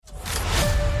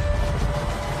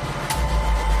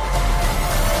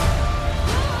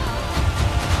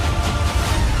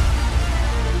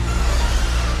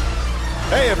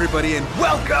everybody, and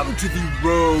welcome to the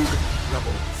Rogue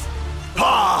Rebels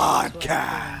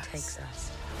Podcast.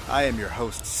 I am your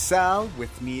host, Sal.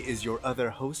 With me is your other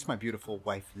host, my beautiful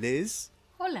wife, Liz.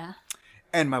 Hola.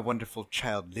 And my wonderful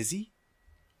child, Lizzie.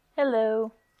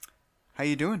 Hello. How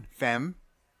you doing, fam?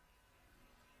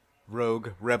 Rogue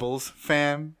Rebels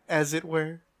fam, as it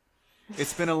were.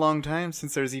 It's been a long time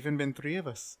since there's even been three of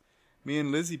us. Me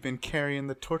and Lizzie been carrying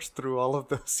the torch through all of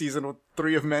the season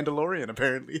 3 of Mandalorian,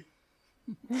 apparently.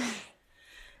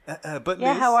 But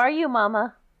yeah, Liz, how are you,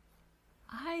 Mama?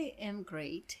 I am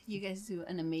great. You guys do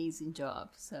an amazing job.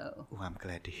 So. Oh, I'm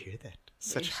glad to hear that.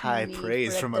 Such There's high no need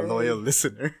praise for from a a loyal bird.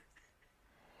 listener.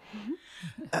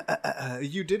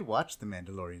 You did watch The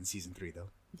Mandalorian season 3, though.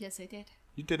 Yes, I did.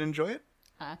 You did enjoy it?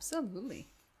 Absolutely.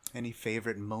 Any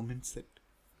favorite moments that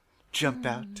jump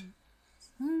out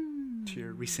to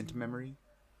your recent memory?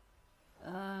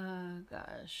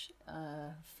 Gosh.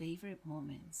 Favorite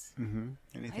moments.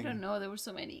 Anything? I don't know. There were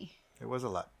so many. There was a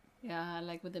lot. Yeah,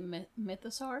 like with the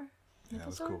mythosaur. Yeah, that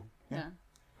was Mythosaur? cool. Yeah. Yeah.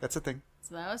 That's a thing.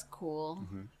 So that was cool.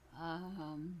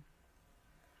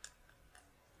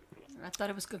 I thought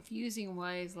it was confusing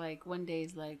why it's like one day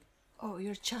it's like, oh,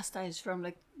 you're chastised from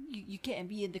like you can't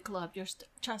be in the club. You're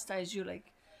chastised. You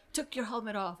like took your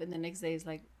helmet off, and the next day it's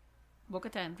like,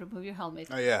 Bo-Katan, remove your helmet.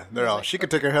 Oh, yeah. They're I was all. like, She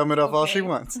could take her helmet off all she okay.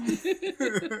 wants.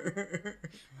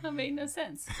 That made no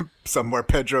sense. Somewhere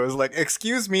Pedro is like,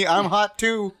 excuse me, I'm hot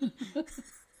too.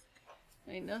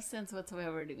 Made no sense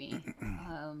whatsoever to me.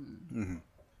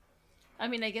 I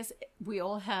mean, I guess we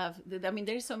all have. I mean,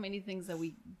 there's so many things that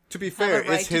we. To be have fair, a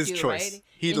right it's to his do, choice. Right?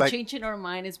 He and like changing our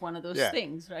mind is one of those Yeah.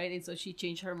 things, right? And so she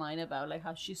changed her mind about like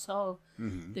how she saw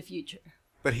the future.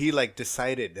 But he like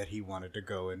decided that he wanted to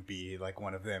go and be like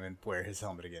one of them and wear his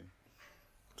helmet again.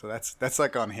 So that's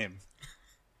like on him.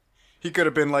 He could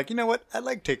have been like, you know what? I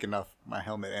like taking off my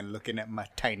helmet and looking at my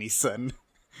tiny son,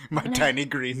 my tiny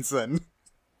green son.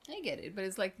 I get it, but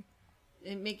it's like,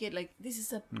 it make it like this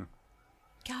is a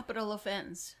capital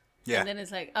offense. Yeah. And then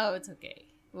it's like, oh, it's okay.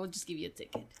 We'll just give you a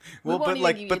ticket. Well, We won't but even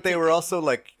like, give you but a they were ticket. also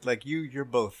like you're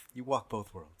both. You walk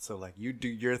both worlds. So like, you do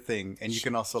your thing, and you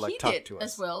can also like He talk did to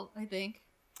us as well, I think.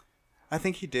 I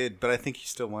think he did, but I think he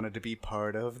still wanted to be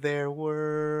part of their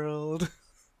world.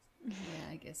 Yeah,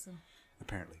 I guess so.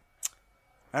 Apparently.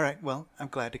 All right. Well, I'm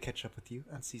glad to catch up with you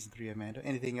on season 3, Amanda.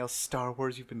 Anything else Star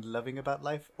Wars you've been loving about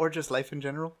life, or just life in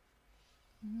general?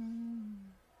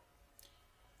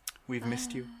 We've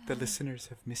missed you. The listeners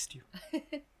have missed you.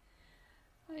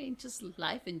 I mean, just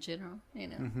life in general, you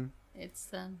know. It's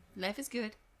life is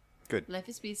good. Good. Life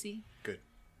is busy. Good.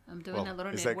 I'm doing Well, a lot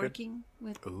of is that good? networking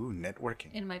with Ooh,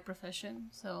 networking. in my profession,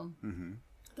 so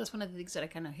that's one of the things that I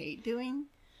kind of hate doing,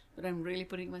 but I'm really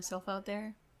putting myself out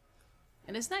there,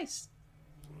 and it's nice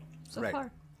so Right.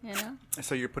 far, you know.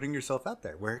 So you're putting yourself out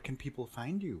there. Where can people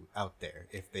find you out there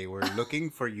if they were looking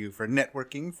for you for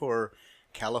networking, for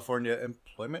California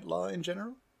employment law in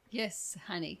general? Yes,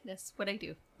 honey, that's what I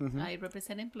do. I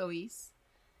represent employees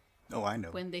Oh, I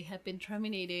know. when they have been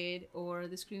terminated or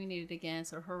discriminated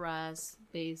against or harassed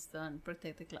based on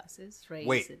protected classes, race,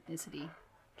 Wait. ethnicity.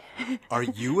 Are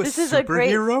you a This is a great-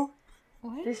 superhero?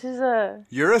 What? This is a...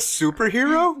 You're a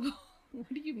superhero? What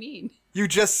do you mean? You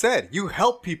just said you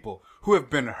help people who have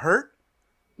been hurt,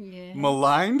 Yeah.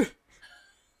 maligned,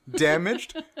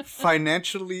 damaged,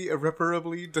 financially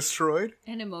irreparably destroyed,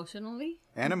 And emotionally?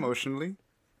 and emotionally.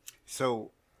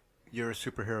 So you're a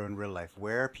superhero in real life.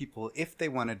 Where are people, if they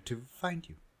wanted to, find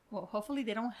you? Well, hopefully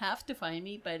they don't have to find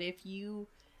me, but if you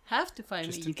have to find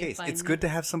Just me, in you can case. find It's me. good to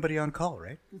have somebody on call,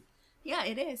 right? Yeah,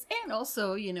 it is. And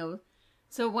also, you know,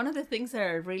 so one of the things that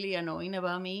are really annoying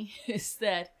about me is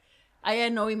that I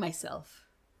annoy myself.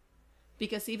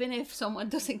 Because even if someone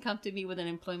doesn't come to me with an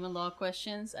employment law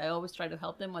questions, I always try to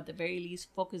help them, or at the very least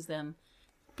focus them,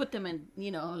 put them in,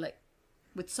 you know, like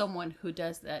with someone who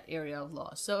does that area of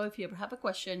law. So if you ever have a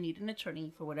question, need an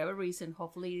attorney for whatever reason,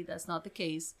 hopefully that's not the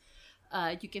case,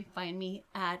 you can find me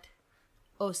at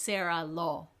Ocera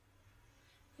Law.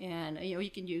 And, you know,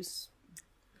 you can use...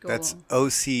 That's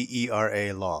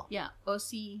OCERA law. Yeah,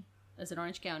 OC as in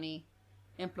Orange County,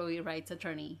 Employee Rights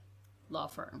Attorney Law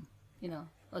Firm. You know,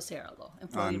 Ocera Law,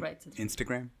 Employee On Rights Attorney.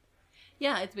 Instagram?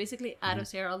 Yeah, it's basically at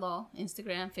Ocera Law,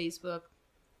 Instagram, Facebook,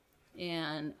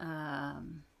 and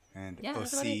And Yeah,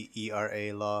 that's about it.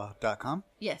 OCERAlaw.com?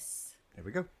 yes. There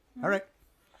we go. All right.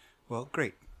 Well,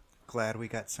 great. Glad we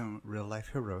got some real life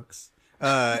heroics.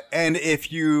 And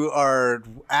if you are,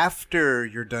 after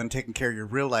you're done taking care of your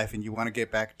real life and you want to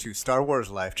get back to Star Wars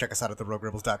life, check us out at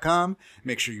theroguerebels.com.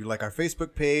 Make sure you like our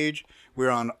Facebook page. We're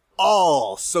on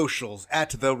all socials at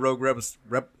the Rogue Rebels.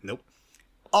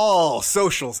 all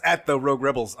socials at The Rogue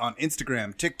Rebels on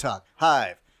Instagram, TikTok,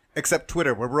 Hive, except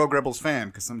Twitter. We're Rogue Rebels fan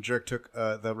because some jerk took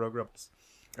the Rogue Rebels.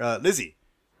 Lizzie,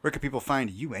 where can people find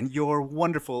you and your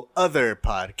wonderful other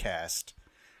podcast,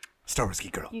 Star Wars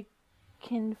Geek Girl? You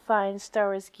can find Star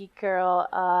Wars Geek Girl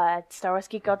at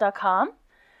StarWarsGeekGirl.com,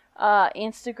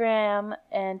 Instagram,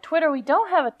 and Twitter. We don't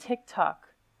have a TikTok.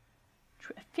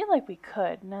 I feel like we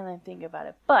could, now that I think about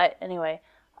it. But anyway,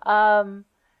 Star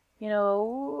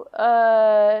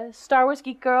Wars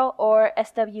Geek Girl or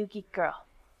SW Geek Girl.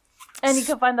 And you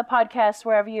can find the podcast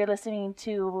wherever you're listening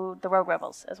to The Rogue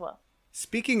Rebels as well.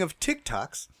 Speaking of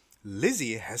TikToks,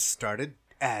 Lizzie has started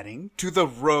adding to The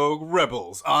Rogue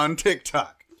Rebels on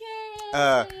TikTok.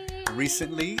 Yay!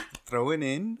 Recently throwing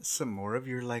in some more of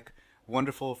your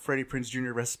wonderful Freddie Prinze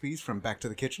Jr. recipes from Back to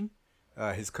the Kitchen,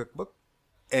 his cookbook.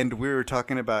 And you were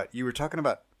talking about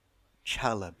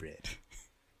challah bread.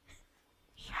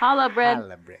 Challah bread.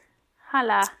 Challah bread.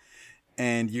 Hala.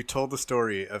 And you told the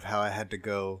story of how I had to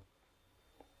go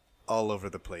all over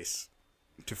the place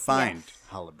to find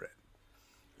challah bread.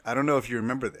 I don't know if you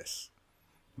remember this,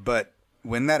 but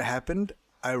when that happened,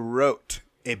 I wrote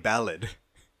a ballad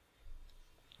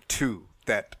to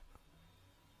that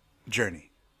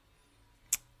journey.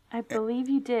 I believe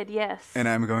you did, yes. And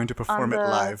I'm going to perform it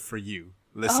live for you,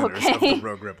 listeners of the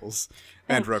Rogue Rebels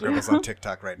and Rogue Rebels on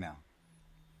TikTok right now.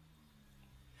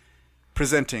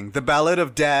 Presenting the Ballad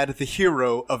of Dad, the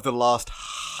hero of the lost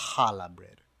challah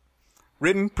bread.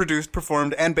 Written, produced,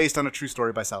 performed, and based on a true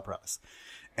story by Sal Perales.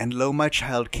 And lo, my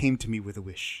child came to me with a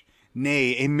wish,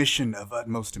 nay, a mission of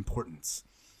utmost importance.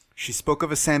 She spoke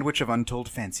of a sandwich of untold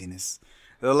fanciness,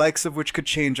 the likes of which could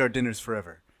change our dinners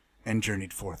forever, and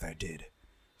journeyed forth I did,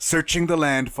 searching the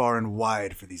land far and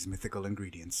wide for these mythical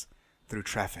ingredients. Through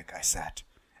traffic I sat,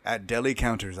 at deli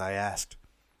counters I asked,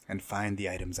 and find the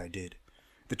items I did.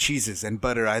 The cheeses and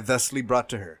butter I thusly brought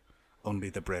to her, only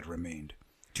the bread remained.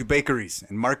 To bakeries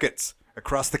and markets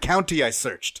across the county I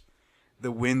searched.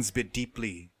 The winds bit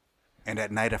deeply, and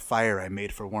at night a fire I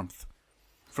made for warmth.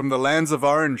 From the lands of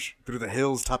Orange, through the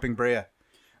hills topping Brea,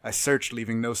 I searched,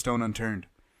 leaving no stone unturned.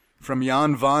 From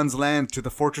yon Vaughn's land to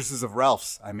the fortresses of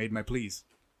Ralph's, I made my pleas.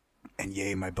 And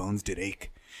yea, my bones did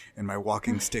ache, and my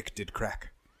walking stick did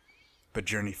crack. But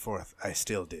journey forth I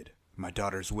still did, my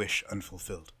daughter's wish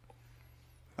unfulfilled.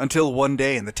 Until one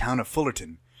day in the town of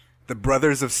Fullerton, the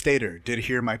brothers of Stater did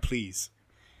hear my pleas,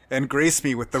 and grace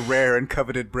me with the rare and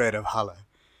coveted bread of challah.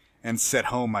 And set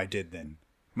home I did then,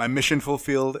 my mission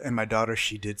fulfilled, and my daughter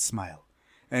she did smile,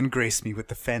 and grace me with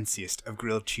the fanciest of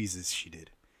grilled cheeses she did,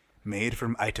 made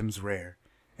from items rare,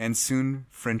 and soon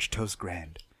French toast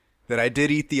grand, that I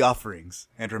did eat the offerings,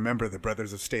 and remember the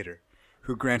brothers of Stater,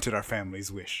 who granted our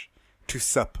family's wish, to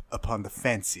sup upon the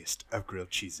fanciest of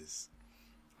grilled cheeses.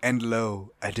 And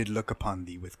lo, I did look upon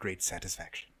thee with great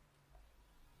satisfaction.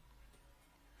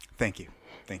 Thank you.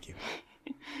 Thank you.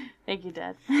 Thank you,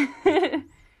 Dad.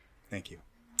 Thank you.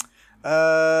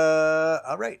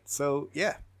 All right. So,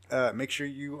 yeah. Make sure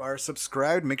you are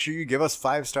subscribed. Make sure you give us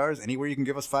 5 stars. Anywhere you can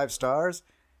give us 5 stars.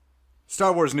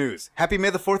 Star Wars news. Happy May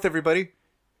the 4th, everybody.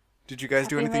 Did you guys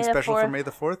do anything special for May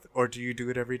the 4th? Or do you do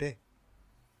it every day?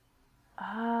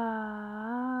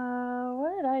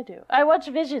 What did I do? I watched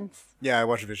Visions. Yeah, I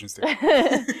watched Visions too. And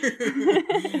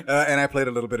I played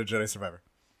a little bit of Jedi Survivor.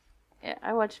 Yeah,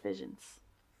 I watched Visions.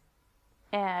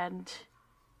 And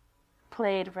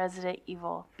played Resident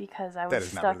Evil because I was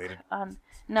stuck on...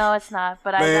 No, it's not,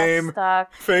 but I got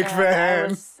stuck. Fake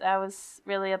fan. I was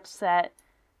really upset.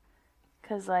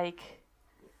 Because,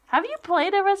 have you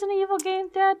played a Resident Evil game,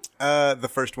 Dad? The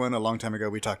first one, a long time ago,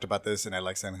 we talked about this, and I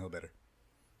like Silent Hill better.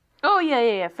 Oh,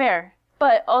 yeah, fair.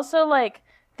 But also,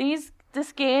 this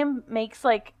game makes,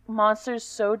 monsters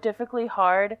so difficultly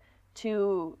hard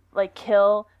to,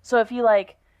 kill. So if you,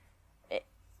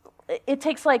 it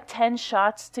takes, 10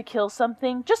 shots to kill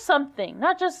something. Just something.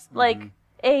 Not just,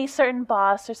 a certain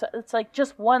boss or something. It's,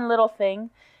 just one little thing.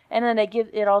 And then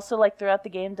it also, throughout the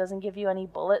game, doesn't give you any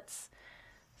bullets.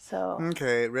 So...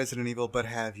 Okay, Resident Evil, but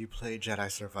have you played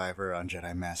Jedi Survivor on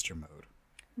Jedi Master Mode?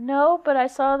 No, but I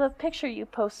saw the picture you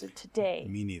posted today.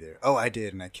 Me neither. Oh, I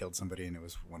did, and I killed somebody, and it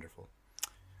was wonderful.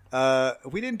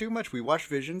 We didn't do much. We watched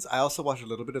Visions. I also watched a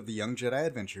little bit of the Young Jedi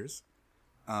Adventures,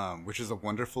 which is a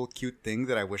wonderful, cute thing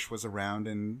that I wish was around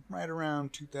right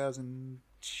around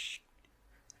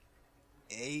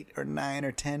 2008 or 9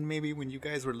 or 10, maybe, when you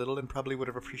guys were little and probably would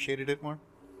have appreciated it more.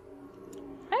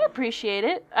 I appreciate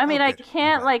it. I mean, I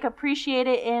can't, appreciate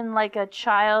it in, a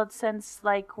child sense,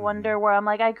 wonder where I'm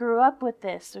I grew up with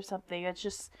this or something. It's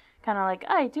just kind of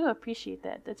I do appreciate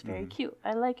that. That's very cute.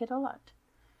 I like it a lot.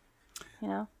 You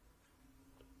know?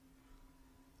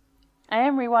 I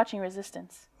am rewatching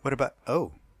Resistance, What about?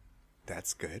 Oh,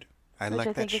 that's good. I which like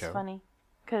I think that is show. funny.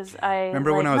 Because I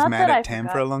Remember when I was not mad that at Tam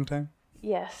for a long time?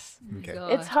 Yes. Okay.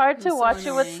 God, It's hard it to was so watch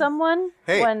it with annoying. someone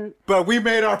Hey, when but we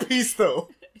made our peace though.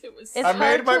 It was. it's I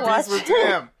hard made my to watch. peace with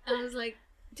Tam. I was like,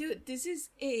 dude, this is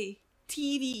a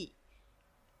TV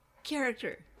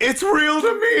character. It's real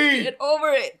to me. Get over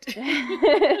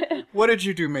it. What did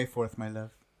you do May 4th, my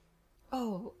love?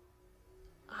 Oh,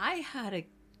 I had a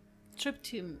trip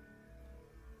to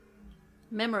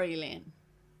Memory Land.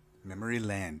 Memory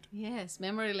Land. Yes,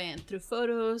 Memory Land. Through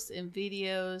photos and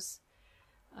videos,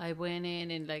 I went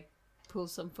in and like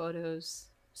pulled some photos,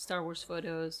 Star Wars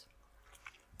photos.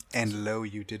 And lo,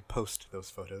 you did post those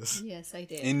photos Yes, I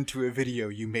did. into a video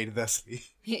you made thusly.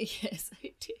 Yes,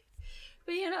 I did.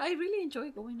 But you know, I really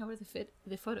enjoy going over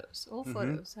the photos, all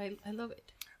photos. I love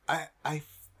it.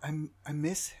 I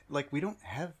miss, like, we don't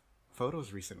have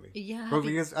photos recently. Yeah, Well,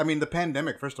 because, I mean, the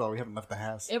pandemic, first of all, we haven't left the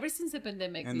house. Ever since the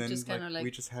pandemic, And we then, just kind of like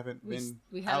we just haven't been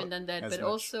we haven't out done that. as But much.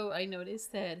 also, I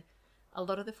noticed that a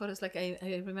lot of the photos, like I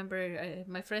remember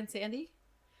my friend Sandy.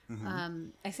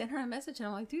 I sent her a message and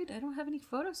I'm like, dude, I don't have any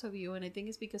photos of you. And I think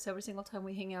it's because every single time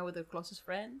we hang out with our closest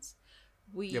friends,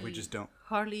 we just don't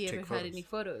hardly take ever had photos. any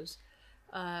photos.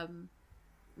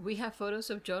 We have photos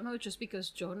of Jono just because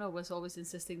Jono was always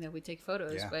insisting that we take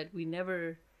photos, Yeah. but we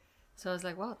never. So I was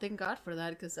like, wow, thank God for that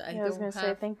because I I was gonna don't say,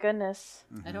 have, thank goodness.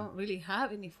 I don't really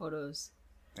have any photos.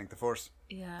 Thank the Force.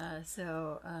 Yeah,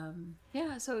 so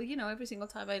so you know, every single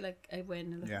time I went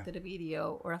and looked Yeah. at a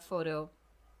video or a photo,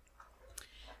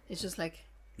 it's just like,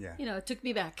 Yeah. you know, it took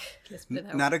me back. Let's put it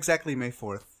that Not way. exactly May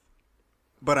 4th,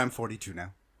 but I'm 42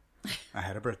 now. I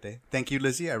had a birthday. Thank you,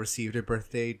 Lizzie. I received a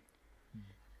birthday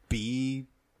bee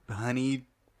honey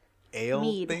ale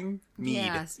Mead. thing. Mead.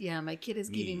 Yes, yeah, my kid is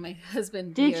giving my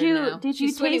husband Did beer you- now. did you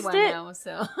She's taste 21 it? now,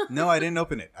 so No, I didn't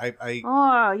open it. I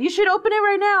Oh, you should open it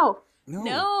right now.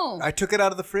 No. I took it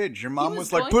out of the fridge. Your mom was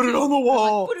was like, going "Put it to." on the I'm like,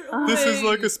 wall. "Put it This is away."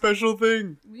 like a special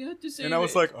thing." we had to save And I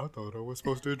was it. like, "I thought I was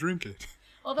supposed to drink it.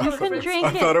 Although our couldn't friends, drink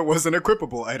I thought it was an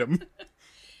equipable item."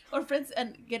 our friends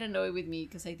and get annoyed with me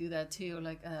because I do that too.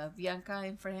 Like Bianca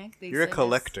and Frank, they You're a say this-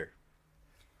 collector.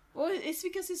 Well, it's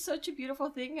because it's such a beautiful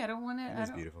thing. I don't want to. It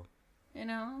is beautiful. You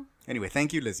know. Anyway,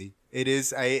 thank you, Lizzie. It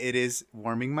is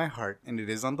warming my heart, and it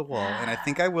is on the wall, and I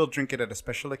think I will drink it at a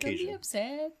special Don't be occasion.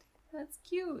 upset. That's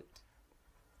cute.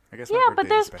 I guess my Yeah, birthday but is a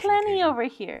there's special plenty occasion. over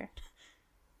here.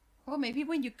 Well, maybe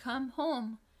when you come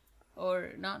home,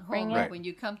 or not Bring home, it. but Right. when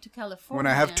you come to California, When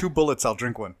I have 2 bullets, I'll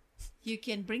drink one. you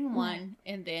can bring one,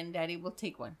 and then Daddy will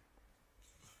take one.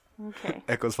 Okay.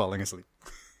 Echo's falling asleep.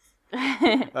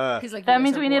 He's like, That "You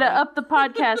means guys we are need to boring." up the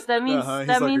podcast. That means He's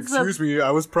that like, means "Excuse me,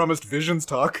 I was promised Visions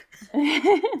talk."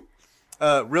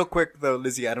 Real quick though,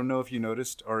 Lizzie, I don't know if you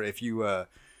noticed or if you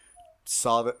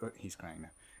saw the. He's crying now.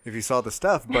 If you saw the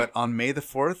stuff, but on May the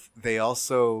 4th, they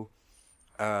also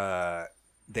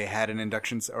they had an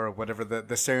induction or whatever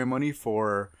the ceremony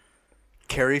for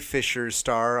Carrie Fisher's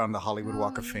star on the Hollywood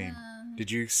Walk of Fame.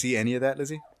 Did you see any of that,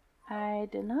 Lizzie? I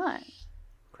did not.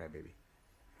 Crybaby.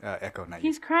 Echo, not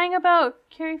He's crying about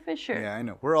Carrie Fisher. you. Yeah, I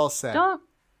know. We're all sad. Don't.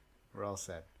 We're all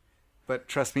sad. But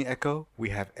trust me, Echo, we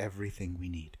have everything we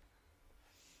need.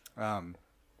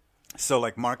 So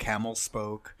like Mark Hamill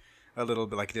spoke a little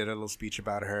bit, like did a little speech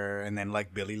about her, and then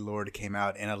like Billy Lord came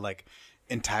out in a like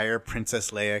entire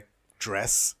Princess Leia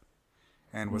dress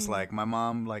and was like, "My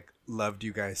mom like loved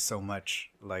you guys so much,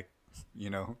 like, you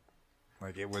know,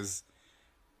 like it was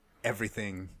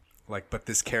everything. Like, but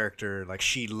this character, like,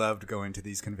 she loved going to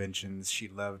these conventions. She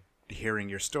loved hearing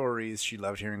your stories. She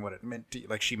loved hearing what it meant to,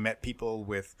 like, she met people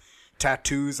with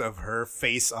tattoos of her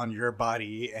face on your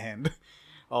body and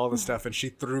all the stuff, and she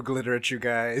threw glitter at you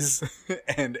guys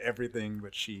and everything.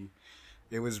 But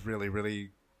it was really,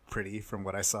 really pretty from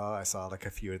what I saw. I saw like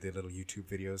a few of the little YouTube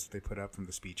videos that they put up from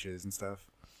the speeches and stuff.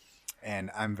 And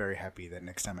I'm very happy that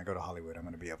next time I go to Hollywood, I'm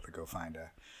going to be able to go find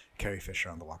a Carrie Fisher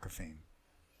on the Walk of Fame.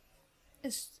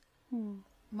 Is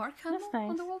Mark Hamill nice.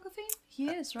 on the Walk of Fame? He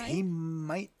is, right? He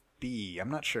might be. I'm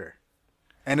not sure.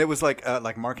 And it was like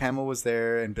Mark Hamill was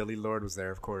there and Billy Lord was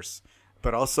there, of course.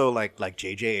 But also like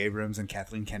J.J. Abrams and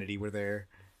Kathleen Kennedy were there.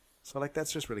 So like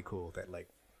that's just really cool that like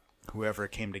whoever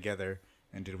came together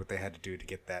and did what they had to do to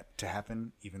get that to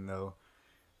happen. Even though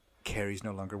Carrie's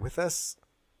no longer with us,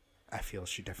 I feel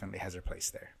she definitely has her place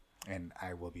there. And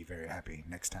I will be very happy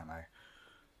next time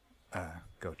I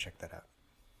go check that out.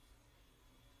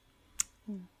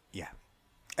 Yeah.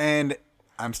 And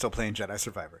I'm still playing Jedi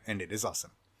Survivor, and it is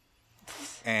awesome.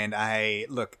 And I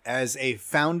look as a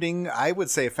I would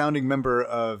say a founding member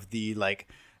of the like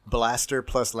blaster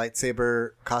plus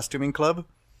lightsaber costuming club.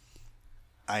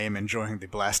 I am enjoying the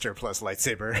blaster plus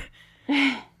lightsaber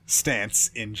stance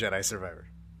in Jedi Survivor.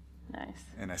 Nice.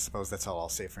 And I suppose that's all I'll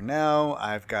say for now.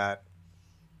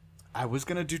 I was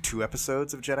going to do 2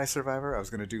 episodes of Jedi Survivor. I was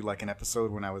going to do like an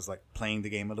episode when I was like playing the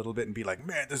game a little bit and be like,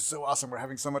 man, this is so awesome. We're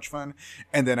having so much fun.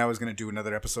 And then I was going to do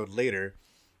another episode later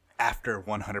after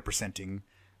 100%ing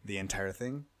the entire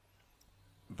thing.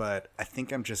 But I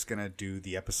think I'm just going to do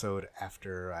the episode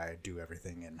after I do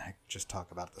everything and I just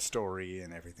talk about the story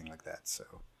and everything like that. So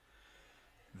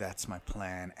that's my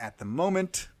plan at the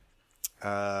moment.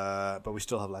 But we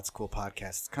still have lots of cool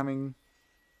podcasts coming.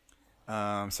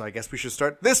 So I guess we should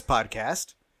start this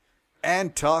podcast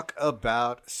and talk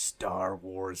about Star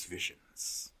Wars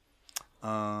Visions.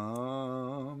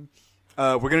 We're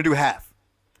going to do half.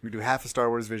 We're going to do half of Star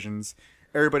Wars Visions.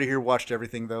 Everybody here watched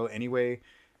everything, though, anyway.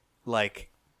 Like,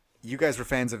 you guys were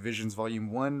fans of Visions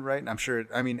Volume 1, right? I'm sure,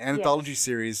 Anthology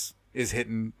series is I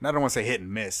don't want to say hit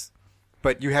and miss,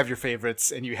 but you have your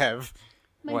favorites, and you have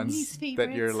My ones least that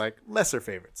favorites. you're, like, lesser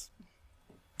favorites.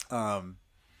 I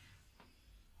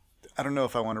don't know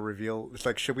if I want to reveal. It's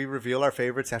like, should we reveal our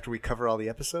favorites after we cover all the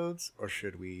episodes, or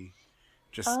should we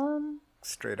just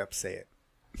straight up say it?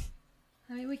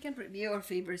 I mean, we can review our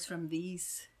favorites from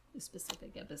these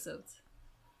specific episodes.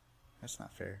 That's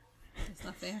not fair. It's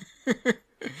not fair.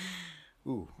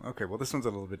 Ooh, okay. Well, this one's a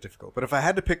little bit difficult. But if I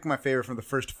had to pick my favorite from the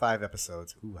first 5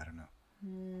 episodes, I don't know.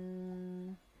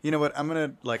 You know what? I'm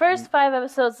gonna First 5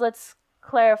 episodes, let's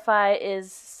clarify,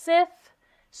 is Sith,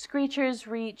 Screecher's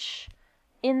Reach,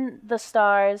 In the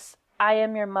Stars, I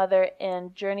Am Your Mother,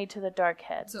 and Journey to the Dark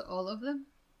Head. So all of them?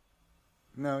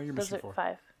 No, you're Those missing are 4.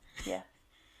 5. Yeah.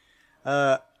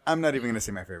 I'm not even gonna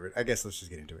say my favorite. I guess let's just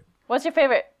get into it. What's your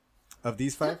favorite? Of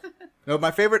these 5? No,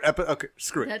 my favorite episode. Okay,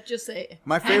 screw it. That just say it.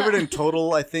 My favorite in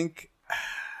total, I think.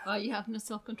 Oh, you have no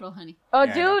self-control, honey. Oh,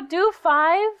 Yeah, do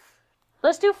 5.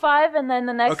 Let's do 5, and then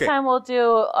the next Okay. time we'll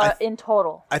do in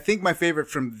total. I think my favorite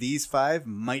from these 5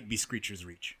 might be Screecher's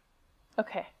Reach.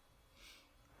 Okay,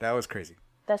 That was crazy.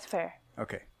 that's fair.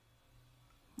 Okay.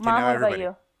 Mom, now what about everybody.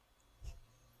 you?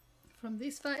 From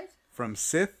these 5? From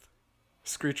Sith,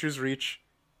 Screecher's Reach,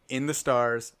 In the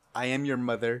Stars, I Am Your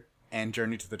Mother, and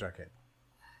Journey to the Dark Head.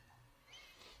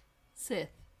 Sith.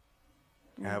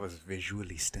 That was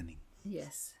visually stunning.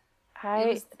 Yes.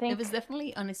 I think it was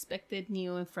definitely unexpected,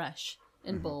 new, and fresh,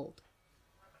 and bold.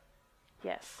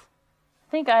 yes.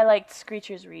 I think I liked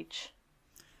Screecher's Reach.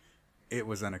 It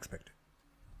was unexpected.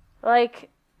 Like,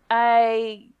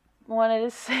 I wanted to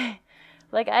say,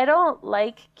 like, I don't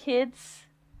like kids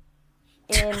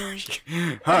in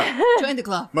Join the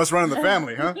club. Must run in the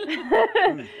family, huh?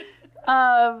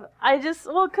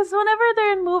 because whenever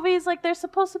they're in movies, like, they're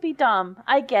supposed to be dumb.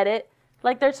 I get it.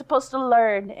 Like, they're supposed to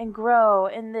learn and grow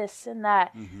and this and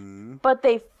that. But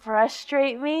they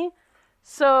frustrate me.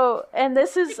 So, and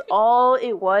this is all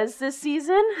it was this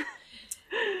season.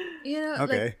 You know,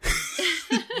 Okay.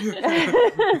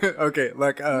 Okay,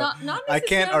 like, not I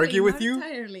can't argue with you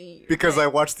entirely, because I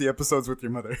watched the episodes with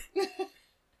your mother.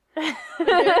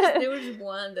 there was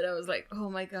one that I was like, oh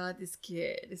my god, this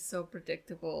kid is so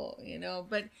predictable, you know.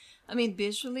 But I mean,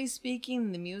 visually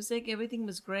speaking, the music, everything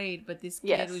was great, but this kid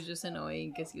Yes. was just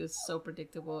annoying because he was so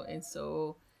predictable and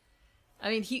so. I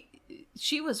mean,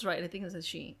 she was right. I think it was a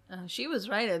she. She was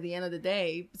right at the end of the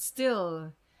day, but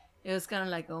still, it was kind of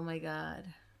like, oh my god.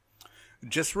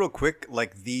 Just real quick,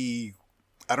 like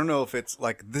I don't know if it's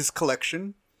like this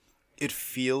collection, it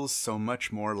feels so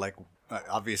much more like,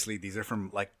 obviously these are from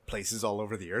like places all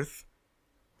over the earth,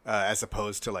 as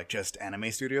opposed to like just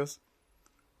anime studios.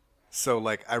 So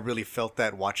like I really felt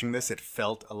that watching this, it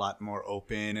felt a lot more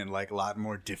open and like a lot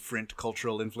more different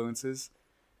cultural influences.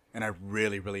 And I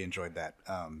really, really enjoyed that.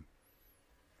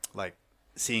 Like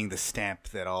seeing the stamp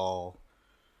that all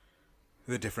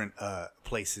the different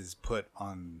places put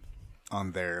on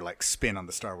their like spin on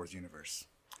the Star Wars universe.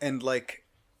 And like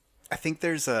I think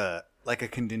there's a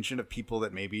contingent of people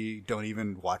that maybe don't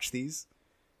even watch these,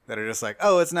 that are just like,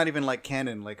 oh, it's not even like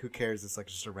canon, like who cares, it's like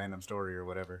just a random story or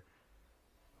whatever.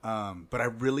 But I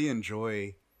really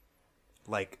enjoy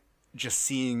like just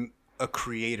seeing a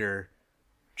creator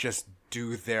just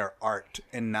do their art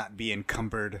and not be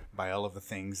encumbered by all of the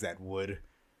things that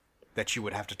you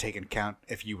would have to take into account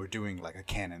if you were doing like a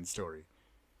canon story.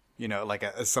 You know, like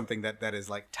something that is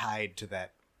like tied to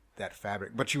that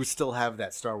fabric, but you would still have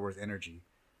that Star Wars energy.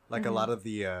 Like a lot of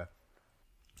the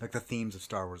like the themes of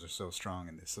Star Wars are so strong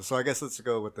in this. So I guess let's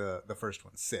go with the first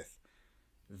one, Sith.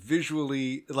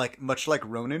 Visually, like much like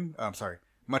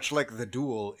much like the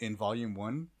Duel in Volume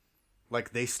 1,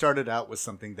 like they started out with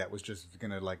something that was just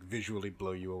gonna like visually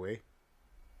blow you away.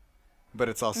 But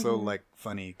it's also like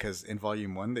funny because in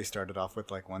Volume 1 they started off with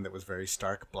like one that was very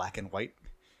stark black and white,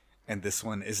 and this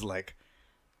one is like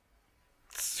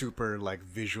super like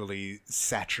visually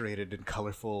saturated and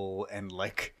colorful and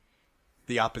like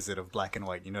the opposite of black and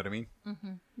white. You know what I mean?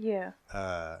 Yeah.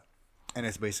 And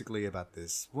it's basically about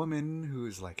this woman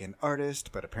who's like an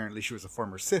artist, but apparently she was a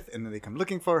former Sith, and then they come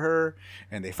looking for her,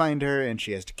 and they find her, and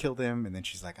she has to kill them, and then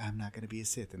she's like, I'm not going to be a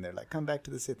Sith, and they're like, come back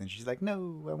to the Sith, and she's like,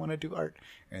 no, I want to do art,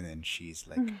 and then she's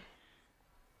like,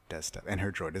 does stuff, and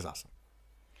her droid is awesome.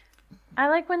 I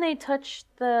like when they touch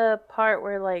the part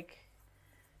where like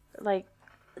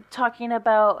talking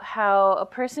about how a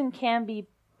person can be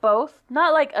both,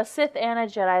 not like a Sith and a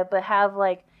Jedi, but have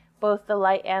like both the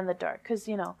light and the dark, because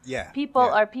people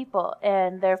are people,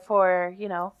 and therefore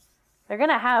they're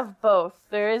gonna have both.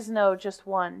 There is no just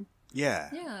one. Yeah.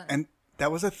 And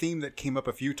that was a theme that came up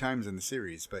a few times in the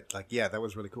series, but like that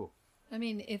was really cool. I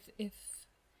mean, if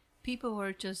people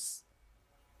were just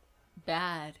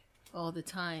bad all the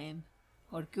time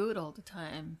or good all the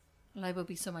time, life would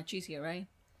be so much easier, right?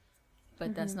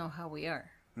 But that's not how we are.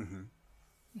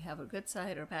 We have a good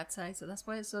side or bad side, so that's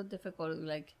why it's so difficult to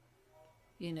like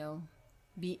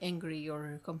be angry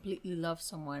or completely love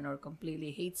someone or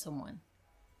completely hate someone,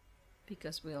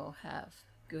 because we all have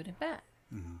good and bad,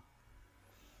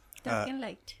 dark and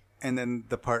light. And then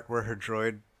the part where her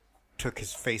droid took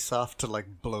his face off to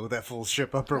like blow that full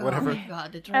ship up or whatever. Oh my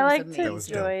god, the droid I was liked amazing. his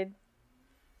droid.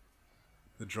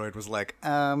 The droid was like,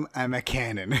 I'm a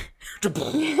cannon.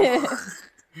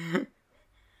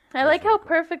 I like how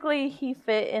perfectly he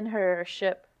fit in her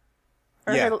ship.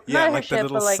 Or yeah, her, yeah, not her like ship, the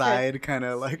little but like side her kind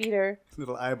of like speeder.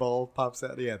 little eyeball pops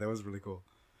out. Yeah, that was really cool.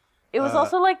 It was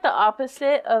also like the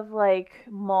opposite of like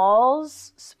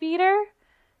Maul's speeder.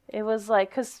 It was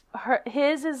like, because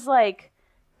his is like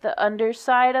the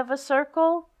underside of a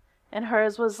circle, and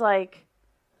hers was like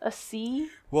a C.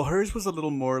 Well, hers was a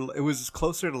little more. It was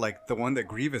closer to like the one that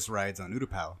Grievous rides on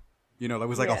Utapau. It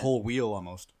was like a whole wheel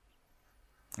almost.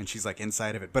 And she's like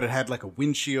inside of it, but it had like a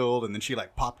windshield, and then she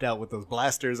like popped out with those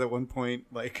blasters at one point,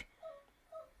 like,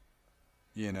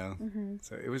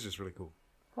 So it was just really cool.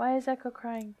 Why is Echo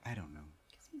crying? I don't know.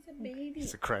 He's a baby.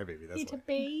 He's a crybaby. That's He's why. a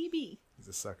baby. He's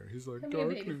a sucker. He's like Come here,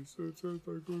 baby.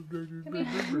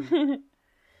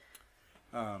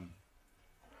 darkness.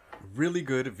 Really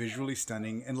good, visually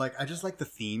stunning, and like I just like the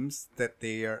themes that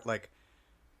they are like,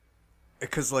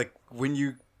 because like when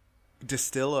you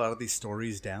distill a lot of these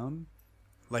stories down.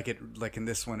 Like in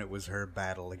this one, it was her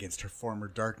battle against her former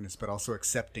darkness, but also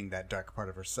accepting that dark part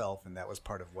of herself, and that was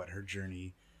part of what her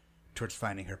journey towards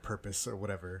finding her purpose or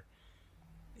whatever.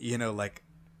 Like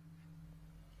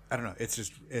I don't know. It's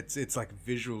just it's like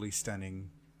visually stunning.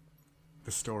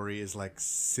 The story is like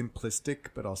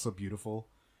simplistic, but also beautiful,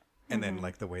 and then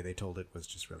like the way they told it was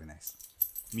just really nice.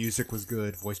 Music was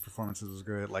good, voice performances was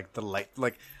good. Like the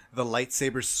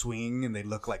lightsabers swing and they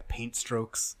look like paint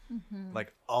strokes.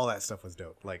 Like all that stuff was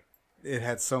dope. Like it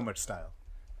had so much style.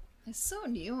 It's so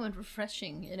new and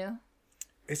refreshing,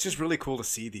 It's just really cool to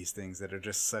see these things that are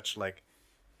just such like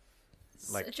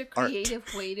such a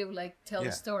creative way to like tell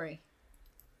a story.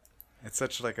 It's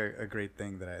such like a great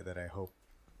thing that I hope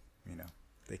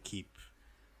they keep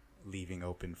leaving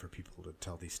open for people to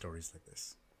tell these stories like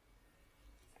this.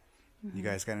 You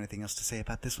guys got anything else to say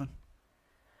about this one?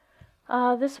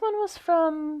 This one was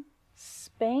from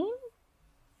Spain?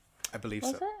 I believe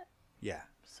Was so. it? Yeah.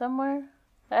 Somewhere?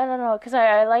 I don't know, because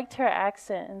I liked her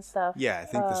accent and stuff. Yeah, I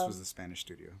think this was a Spanish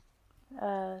studio.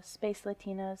 Space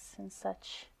Latinas and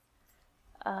such.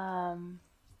 I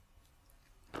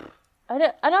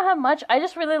don't have much. I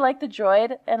just really like the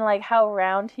droid and like how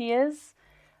round he is.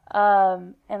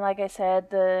 And like I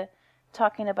said, the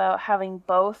talking about having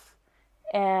both.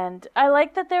 And I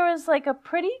like that there was like a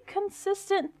pretty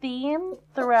consistent theme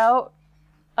throughout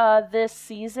this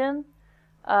season.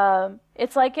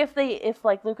 It's like if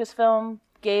like Lucasfilm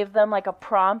gave them like a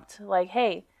prompt, like,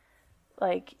 hey,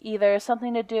 like either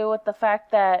something to do with the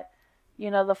fact that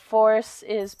the Force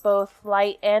is both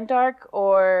light and dark,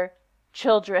 or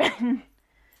children.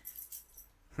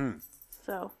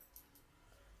 So.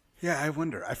 Yeah, I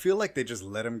wonder. I feel like they just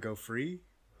let him go free,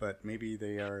 but maybe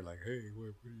they are like, hey,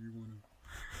 what do you want to?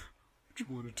 What you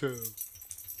want to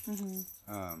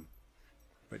tell?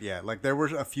 But yeah, like there were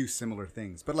a few similar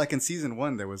things. But like in season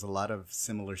 1, there was a lot of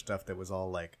similar stuff that was all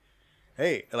like,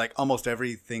 hey, like almost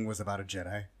everything was about a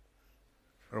Jedi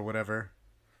or whatever,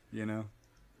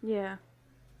 Yeah.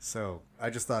 So I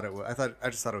just thought it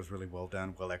was really well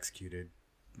done, well executed.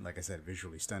 Like I said,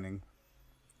 visually stunning.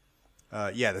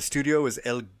 The studio is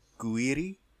El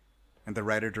Guiri, and the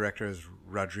writer director is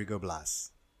Rodrigo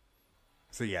Blas.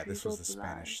 So yeah, this was the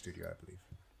Spanish studio, I believe,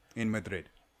 in Madrid.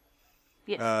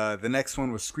 Yes. The next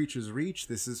one was Screech's Reach.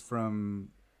 This is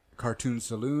from Cartoon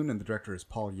Saloon, and the director is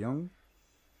Paul Young.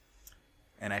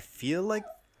 And I feel like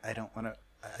I don't want to.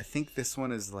 I think this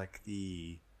one is like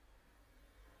the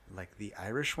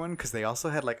Irish one, because they also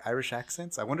had like Irish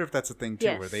accents. I wonder if that's a thing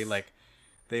too, where they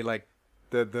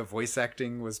the voice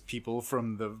acting was people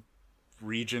from the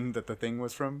region that the thing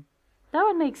was from. That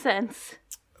would make sense.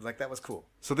 Like, that was cool.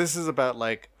 So this is about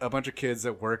like a bunch of kids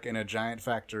that work in a giant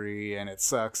factory and it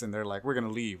sucks, and they're like, we're gonna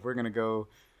leave, we're gonna go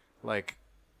like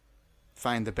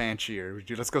find the banshee, or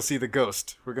let's go see the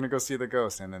ghost, we're gonna go see the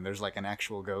ghost. And then there's like an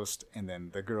actual ghost, and then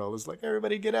the girl is like,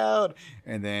 everybody get out,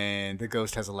 and then the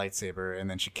ghost has a lightsaber, and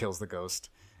then she kills the ghost,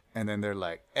 and then they're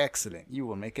like, excellent, you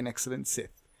will make an excellent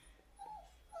Sith,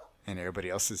 and everybody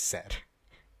else is sad.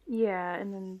 Yeah,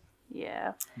 and then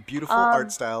yeah. Beautiful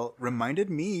art style. Reminded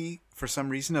me for some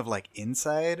reason of like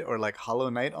Inside or like Hollow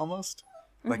Knight almost.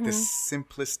 Like this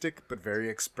simplistic but very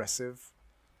expressive.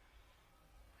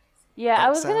 Yeah, I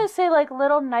was gonna say like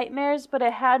Little Nightmares, but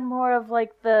it had more of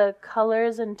like the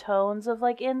colors and tones of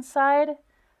like Inside.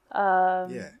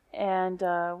 Yeah. And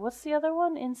what's the other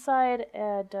one? Inside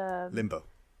and Limbo.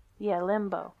 Yeah,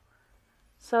 Limbo.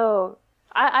 So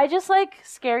I just like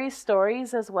scary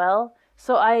stories as well.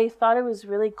 So I thought it was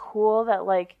really cool that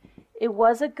like it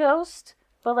was a ghost,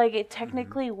 but like it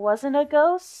technically wasn't a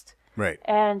ghost. Right.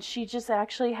 And she just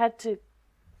actually had to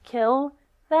kill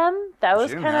them. That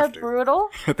was kind of brutal.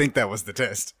 I think that was the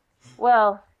test.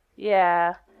 Well,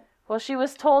 yeah. Well, she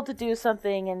was told to do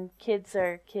something, and kids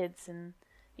are kids, and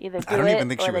either do it or they don't do it. I don't even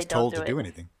think she was told to do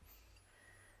anything.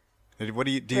 What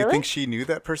do you think she knew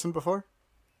that person before?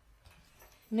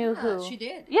 Knew who? She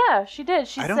did. Yeah, she did.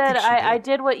 She said, I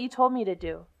did what you told me to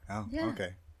do. Oh, Yeah.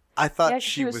 okay. I thought Yeah,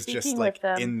 she was just like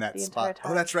in that spot.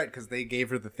 Oh, that's right, because they gave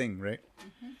her the thing, right?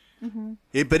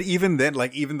 But even then,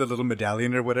 like even the little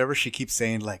medallion or whatever, she keeps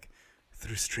saying like,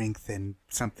 through strength and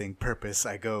something purpose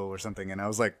I go, or something, and I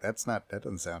was like, that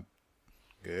doesn't sound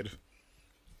good.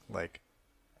 Like,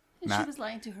 And she was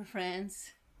lying to her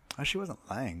friends. Oh, she wasn't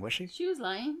lying, was she? She was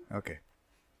lying. Okay.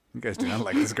 You guys do not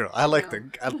like this girl. I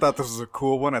thought this was a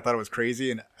cool one. I thought it was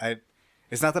crazy, and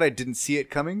it's not that I didn't see it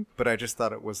coming, but I just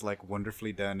thought it was like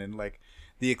wonderfully done, and like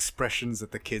the expressions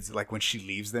that the kids, like when she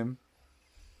leaves them,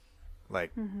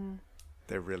 like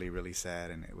they're really, really sad,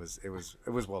 and it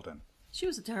was well done. She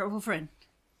was a terrible friend.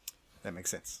 That makes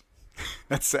sense.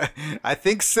 That's I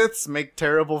think Siths make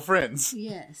terrible friends.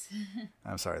 Yes.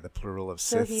 I'm sorry, the plural of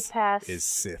So Siths he passed. is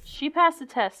Sith. She passed the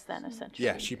test then, essentially.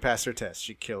 Yeah, she passed her test.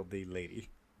 She killed the lady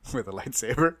with a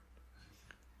lightsaber.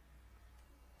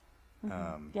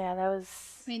 Yeah, that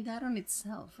was. I mean, that on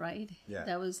itself, right? Yeah.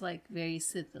 That was like very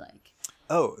Sith-like.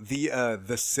 Oh,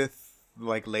 the Sith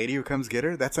like lady who comes get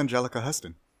her, that's Angelica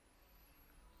Huston.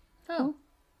 Oh.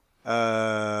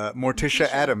 Morticia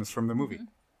Adams from the movie.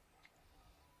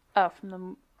 Oh,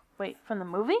 from the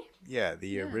movie? Yeah,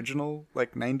 the original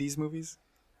like 90s movies.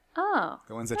 Oh.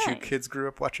 The ones that you nice. kids grew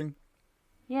up watching.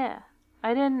 Yeah.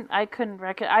 I couldn't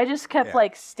recognize. I just kept Yeah.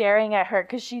 like staring at her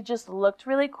because she just looked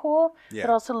really cool, Yeah.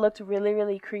 but also looked really,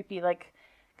 really creepy. Like,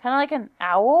 kind of like an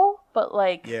owl, but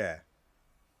like. Yeah.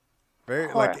 Very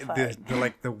Horrifying.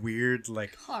 like the weird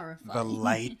like Horrifying. the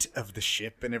light of the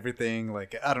ship and everything.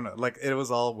 Like I don't know, like it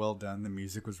was all well done. The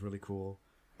music was really cool.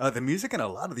 The music in a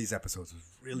lot of these episodes was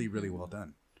really, really well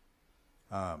done.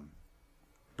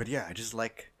 But yeah,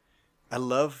 I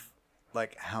love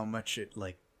like how much it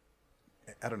like,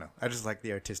 I don't know. I just like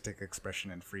the artistic expression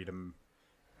and freedom,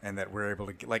 and that we're able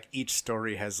to get, like each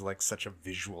story has like such a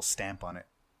visual stamp on it.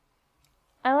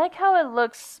 I like how it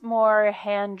looks more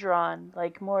hand drawn,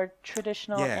 like more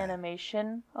traditional Yeah.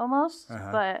 animation almost.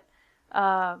 Uh-huh. But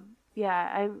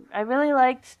yeah, I really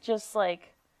liked just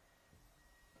like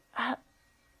I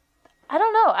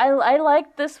don't know. I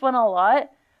liked this one a lot,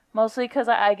 mostly because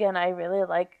I really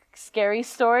like scary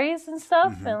stories and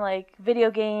stuff, and like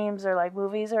video games or like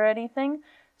movies or anything.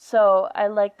 So I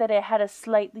like that it had a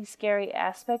slightly scary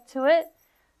aspect to it.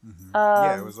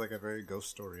 Yeah, it was like a very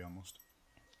ghost story almost.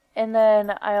 And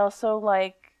then I also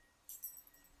like,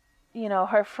 you know,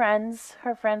 her friends.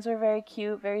 Her friends were very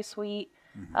cute, very sweet.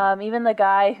 Even the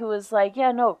guy who was like,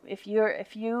 yeah, no, if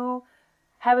you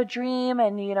have a dream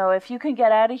and, you know, if you can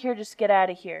get out of here, just get out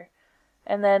of here.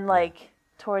 And then like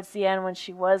towards the end when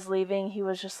she was leaving, he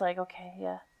was just like, okay,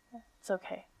 yeah, it's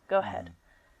okay. Go ahead.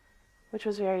 Which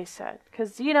was very sad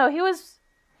because, you know, he was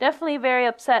definitely very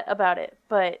upset about it,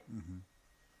 but,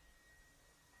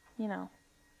 you know.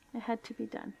 It had to be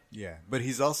done. Yeah, but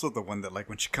he's also the one that, like,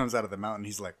 when she comes out of the mountain,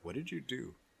 he's like, what did you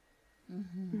do?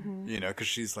 You know, because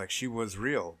she's like, she was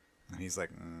real. And he's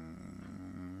like,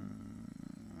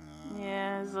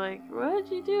 Yeah, it's like, what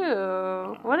did you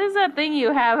do? What is that thing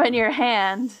you have in your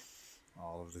hand?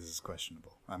 all of this is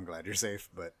questionable. I'm glad you're safe,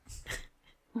 but...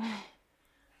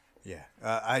 Yeah,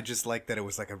 I just like that it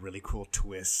was like a really cool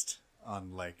twist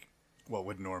on like what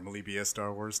would normally be a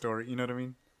Star Wars story. You know what I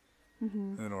mean?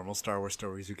 Mm-hmm. The normal Star Wars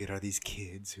stories you get are these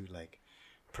kids who like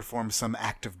perform some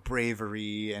act of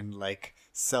bravery and like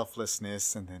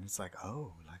selflessness, and then it's like,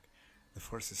 oh, like the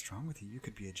Force is strong with you. You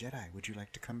could be a Jedi. Would you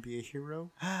like to come be a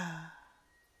hero?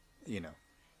 You know,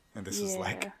 and this is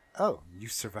like, oh, you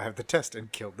survived the test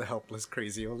and killed the helpless,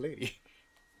 crazy old lady.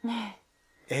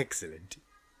 Excellent.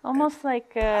 Almost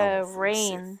like powerful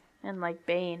Rain Sith. and like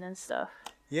Bane and stuff.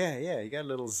 Yeah, you got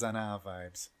little Zana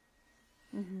vibes.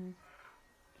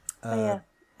 But yeah,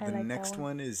 I The like next that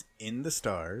one is In the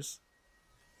Stars.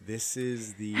 This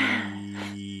is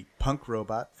the Punk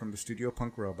Robot from the studio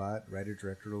Punk Robot,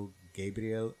 writer-director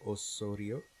Gabriel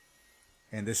Osorio.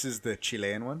 And this is the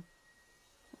Chilean one.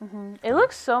 It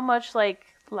looks so much like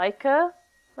Laika,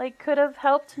 like could have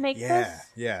helped make this.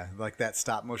 Yeah, like that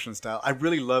stop-motion style. I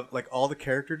really love, like, all the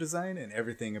character design and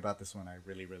everything about this one I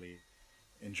really, really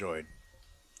enjoyed.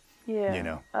 Yeah. You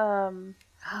know.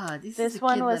 This is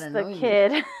one was the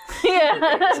kid.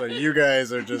 Yeah. So you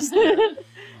guys are just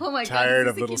Oh my tired God,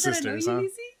 of little sisters, huh?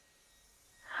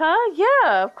 Huh?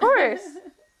 Yeah, of course.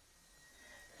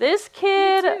 This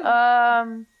kid,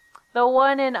 the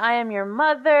one in I Am Your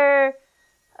Mother,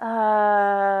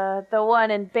 the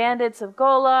one in Bandits of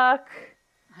Golok.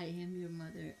 I am your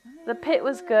mother. The Pit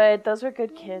was good. Those were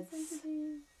good kids.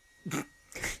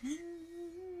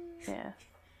 Yeah.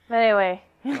 But anyway.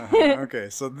 Okay,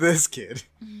 so this kid,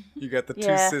 you got the two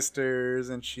Yeah. sisters,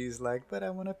 and she's like, but I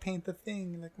want to paint the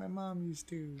thing like my mom used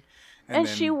to. And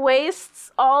then- she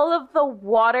wastes all of the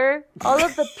water, all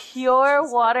of the pure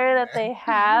water that they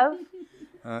have.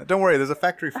 Don't worry, there's a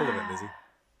factory full of it, Lizzie.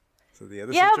 So the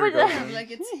other Yeah, sister but- goes in.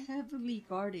 Like, it's heavily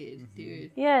guarded,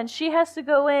 dude. Yeah, and she has to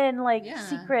go in like Yeah.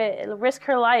 secret, risk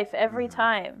her life every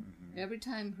time. Every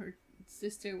time her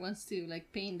sister wants to,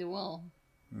 like, paint the wall.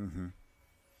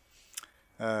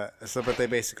 But they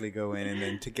basically go in, and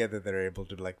then together they're able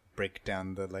to like break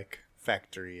down the like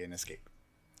factory and escape.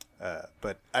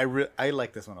 But I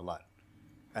like this one a lot.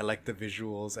 I like the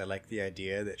visuals. I like the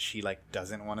idea that she like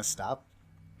doesn't want to stop,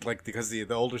 like because the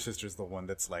older sister's the one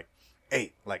that's like,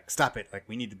 hey, like stop it, like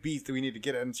we need the beast, we need to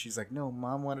get it, and she's like, no,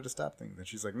 mom wanted to stop things, and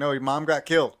she's like, no, your mom got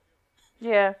killed,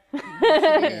 Yeah. you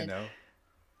know,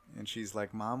 and she's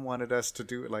like, mom wanted us to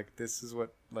do it, like this is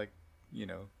what like you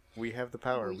know. We have the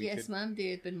power. Well, we yes, could... mom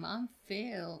did, but mom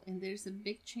failed, and there's a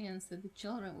big chance that the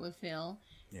children will fail.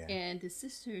 Yeah. And the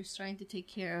sister is trying to take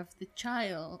care of the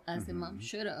child as the mom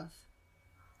should have.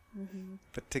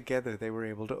 But together they were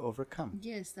able to overcome.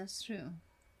 Yes, that's true.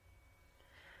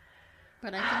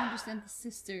 But I can understand the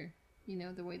sister, you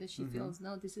know, the way that she feels.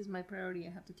 No, this is my priority.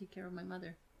 I have to take care of my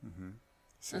mother.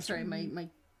 I'm sorry, my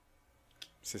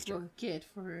Sister. well, kid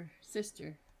for her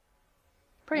sister.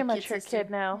 Pretty My much her sister. kid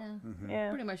now. Yeah. Yeah.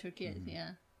 Pretty much her kid, yeah.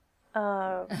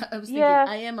 Uh, I was thinking, Yeah.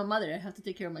 I am a mother. I have to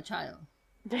take care of my child.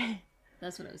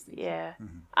 That's what I was thinking. yeah.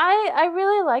 I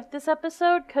really liked this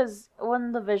episode because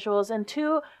one, the visuals, and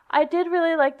two, I did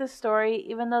really like the story,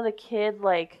 even though the kid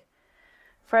like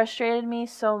frustrated me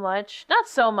so much. Not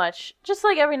so much, just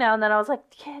like every now and then I was like,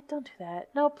 kid, don't do that.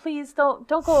 No, please don't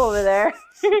go over there.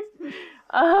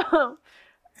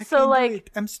 So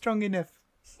like, I'm strong enough.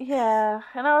 yeah,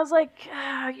 and I was like,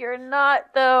 you're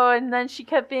not though. And then she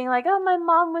kept being like, oh, my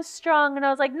mom was strong, and I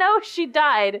was like, no, she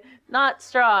died, not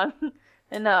strong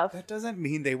enough. That doesn't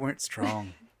mean they weren't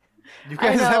strong. You I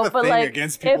guys know, have a but thing like,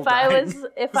 against people if I dying. was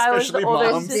the especially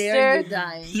older moms. Dare you sister,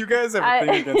 dying. You guys have a I-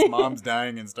 thing against moms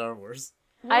dying in Star Wars.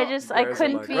 I You I guys are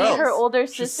couldn't like, be "Well, her older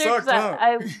she sister sucked, huh?"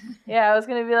 I was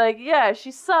gonna be like, yeah, she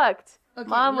sucked. Okay,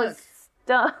 Mom look. was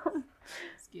dumb.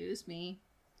 Excuse me.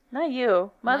 Not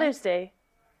you. Mother's Day.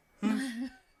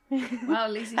 Wow,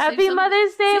 Lacey. Happy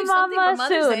Mother's Day, save something for Mama.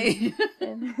 Mother's Soon.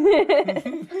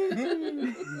 Day.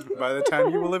 By the time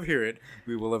you will have heard it,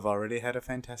 we will have already had a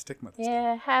fantastic Mother's Day.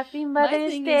 Yeah, happy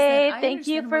Mother's thing is Day. that I Thank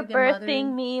you understand for why the mother-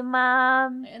 birthing me,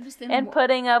 Mom, I understand. and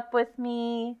putting up with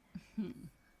me.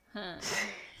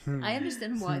 I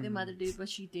understand why the mother did what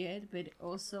she did, but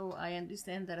also I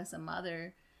understand that as a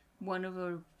mother, one of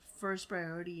her first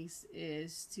priorities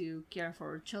is to care for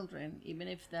her children, even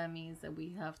if that means that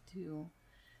we have to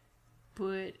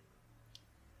put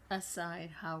aside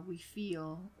how we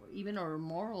feel, or even our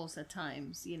morals at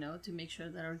times, you know, to make sure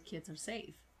that our kids are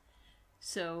safe.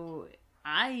 So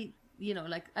I, you know,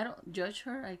 like, I don't judge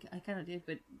her. I kind of did,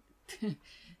 but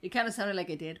it kind of sounded like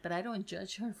I did, but I don't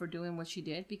judge her for doing what she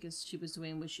did because she was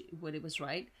doing what it was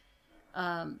right.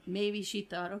 Maybe she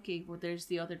thought, okay, well, there's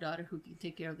the other daughter who can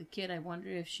take care of the kid. I wonder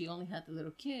if she only had the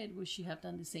little kid, would she have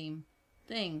done the same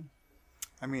thing?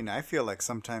 I mean, I feel like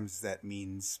sometimes that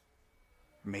means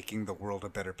making the world a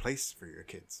better place for your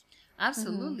kids.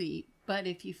 Absolutely. But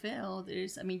if you fail,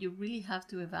 you really have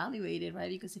to evaluate it, right?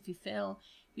 Because if you fail,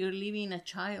 you're leaving a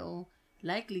child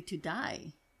likely to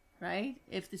die, right?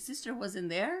 If the sister wasn't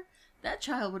there, that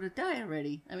child would have died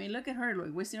already. I mean, look at her,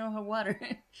 like, wasting all her water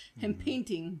and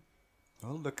painting.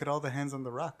 Well, look at all the hands on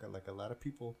the rock. Like a lot of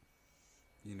people,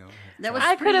 you know. That was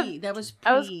I pretty. could've- That was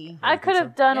I was pretty. I could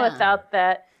have done Yeah. without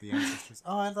that. The ancestors.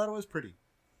 Oh, I thought it was pretty.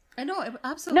 I know,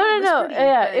 absolutely. No, it was pretty,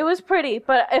 yeah, but- it was pretty.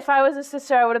 But if I was a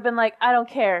sister, I would have been like, I don't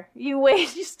care. You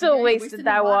still Yeah, you wasted the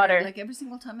that water. Like every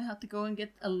single time I have to go and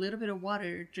get a little bit of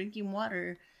water, drinking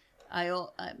water, I'm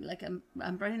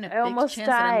running a big almost chance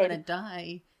that I'm died. gonna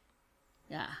die.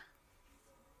 Yeah.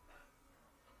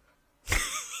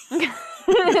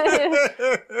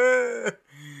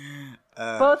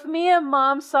 Both me and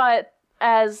mom saw it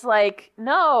as like,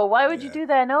 no, why would you Yeah. do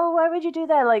that? No, why would you do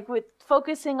that? Like with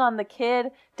focusing on the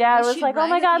kid, dad Was was she like, oh right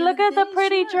my at god, the look end at of the the day?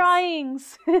 pretty She was.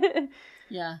 drawings.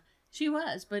 Yeah, she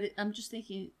was, but I'm just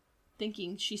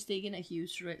thinking she's taking a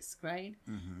huge risk, right?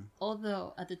 Mm-hmm.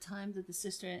 Although at the time that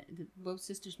both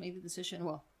sisters made the decision,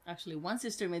 well, actually one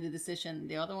sister made the decision,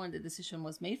 the other one, the decision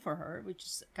was made for her, which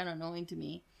is kind of annoying to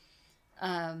me.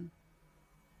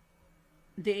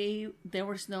 There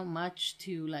was no much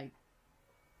to like,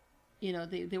 you know,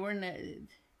 they weren't,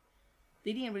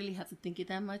 they didn't really have to think it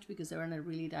that much because they were in a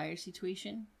really dire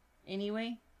situation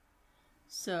anyway.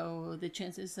 So the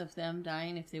chances of them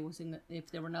dying if they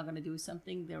were not going to do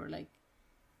something, they were like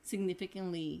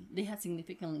significantly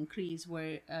increased.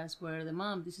 Whereas where the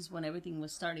mom, this is when everything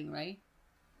was starting, right?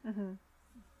 Mm-hmm.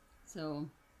 So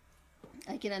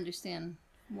I can understand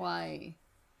why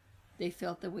they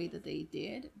felt the way that they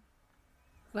did,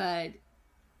 but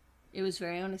it was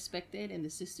very unexpected, and the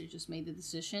sister just made the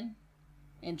decision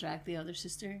and dragged the other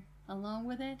sister along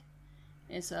with it,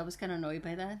 and so I was kind of annoyed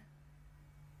by that.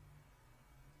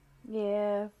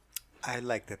 Yeah. I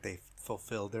like that they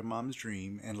fulfilled their mom's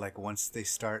dream, and like once they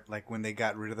start, like when they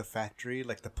got rid of the factory,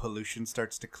 like the pollution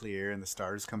starts to clear and the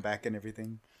stars come back and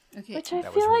everything. Okay, Which I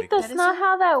That was feel really like cool. that's That is not so-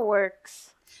 how that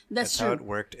works. that's how true. it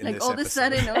worked in Like this all of a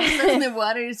episode. sudden, the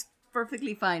water is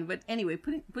perfectly fine. But anyway,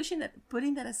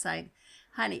 putting that aside,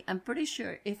 honey, I'm pretty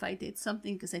sure if I did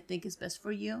something because I think it's best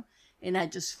for you, and I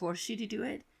just forced you to do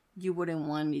it, you wouldn't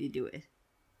want me to do it,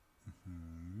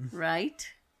 right?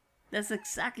 That's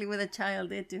exactly what a child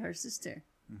did to her sister.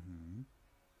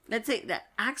 Let's say that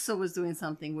Axel was doing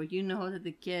something where you know that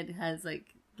the kid has like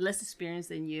less experience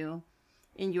than you,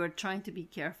 and you're trying to be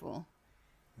careful,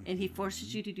 and he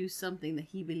forces you to do something that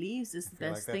he believes is the I feel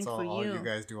best like thing that's for all you. you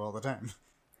guys do all the time.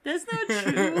 That's not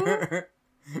true.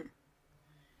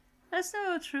 That's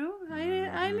not true.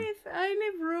 I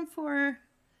leave room for,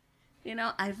 you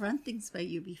know, I run things by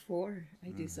you before I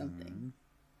do something.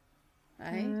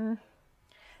 Right?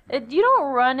 You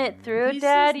don't run it through, He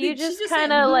Dad. says- You did she just just say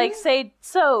kind of like move? say,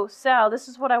 so, Sal, this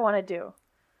is what I want to do.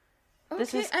 This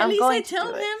Okay, is, at I'm least going I to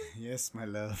tell do it. him. Yes, my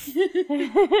love.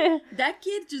 That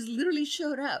kid just literally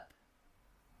showed up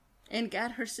and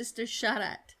got her sister shot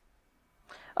at.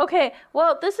 Okay,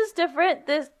 well, this is different.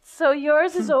 So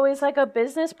yours is always like a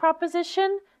business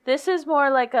proposition. This is more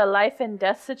like a life and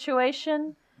death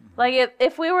situation. Like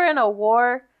if we were in a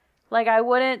war, like I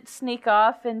wouldn't sneak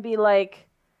off and be like,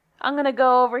 I'm gonna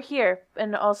go over here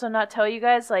and also not tell you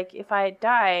guys. Like if I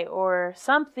die or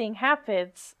something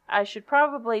happens, I should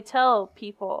probably tell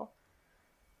people,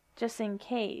 just in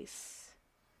case.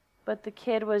 But the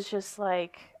kid was just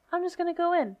like, I'm just gonna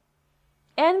go in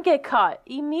and get caught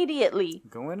immediately.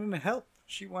 Go in and help.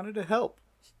 She wanted to help.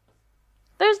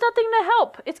 There's nothing to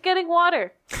help. It's getting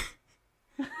water.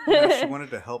 No, she wanted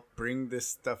to help bring this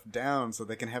stuff down so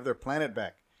they can have their planet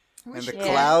back. And the Yeah.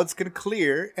 clouds can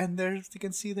clear, and they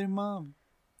can see their mom.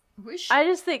 I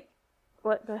just think.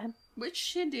 What? Go ahead. Which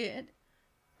she did,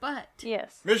 but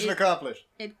Yes. Mission accomplished.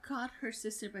 it caught her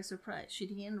sister by surprise. She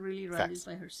didn't really run Facts. this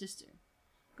by her sister.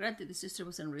 Granted, the sister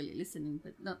wasn't really listening,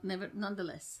 but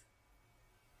nonetheless.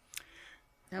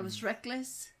 That was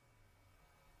reckless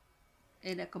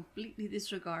and a completely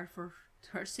disregard for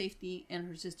her safety and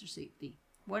her sister's safety.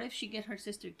 What if she get her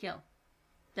sister killed?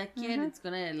 That kid is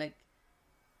gonna like,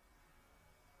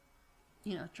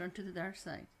 you know, turn to the dark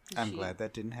side. I'm glad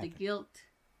that didn't The happen. guilt.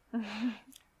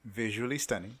 Visually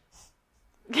stunning.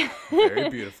 Very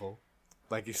beautiful.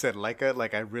 Like you said, like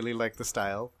I really like the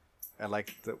style. I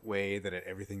like the way that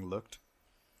everything looked.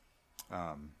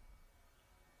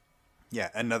 Yeah,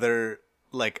 another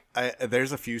like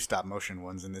there's a few stop motion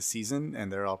ones in this season,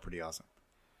 and they're all pretty awesome.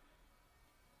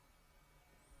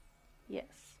 Yes.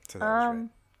 So that was right.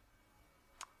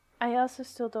 I also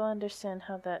still don't understand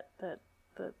how the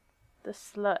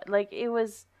slut, like it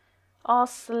was all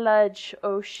sludge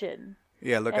ocean.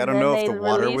 Yeah, look, And I don't then know they if the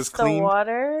water was released the clean,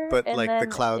 water, but and like the then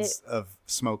clouds of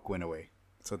smoke went away.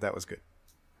 So that was good.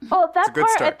 Oh, that a good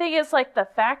part I start. think is like the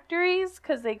factories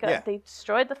because they Yeah. they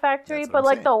destroyed the factory, That's what but I'm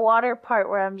like saying. the water part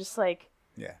where I'm just like,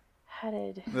 Yeah. how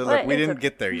did? Look, But we it's didn't okay.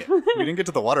 get there yet. We didn't get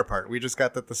to the water part. We just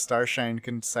got that the starshine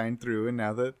can shine through, and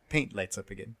now the paint lights up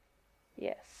again.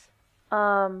 Yes.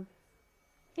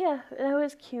 Yeah, it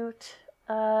was cute.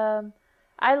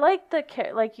 I like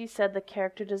like you said, the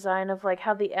character design of like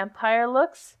how the Empire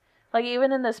looks. Like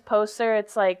even in this poster,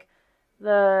 it's like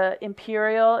the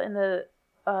Imperial in the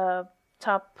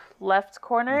top left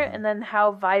corner, and then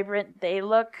how vibrant they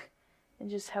look, and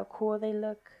just how cool they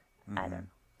look. I don't know.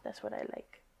 That's what I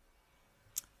like.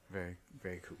 Very,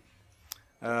 very cool.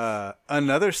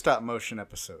 Another stop motion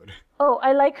episode. Oh,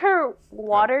 I like her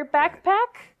water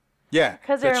backpack Yeah,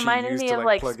 because it that she reminded used me to, of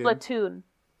like plug in Splatoon.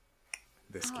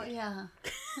 this Oh kid. yeah.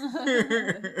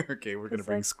 Okay, we're gonna It's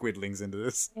bring like- squidlings into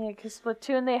this. Yeah, because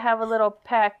Splatoon, they have a little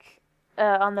pack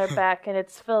on their back, and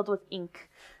it's filled with ink.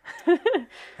 All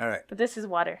right, But this is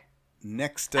water.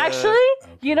 next. Actually,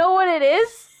 you know what it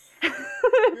is?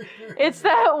 It's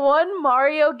that one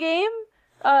Mario game,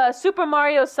 Super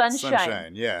Mario Sunshine.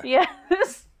 Sunshine. Yeah,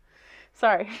 Yes.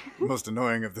 Sorry. most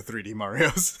annoying of the 3D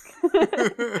Mario's.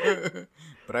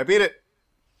 But I beat it.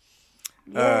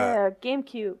 Yeah,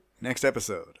 GameCube. Next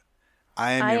episode.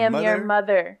 I am, I your, am mother. your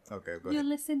mother. Okay, go You ahead.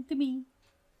 listen to me.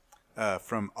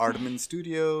 From Aardman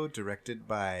Studio, directed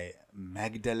by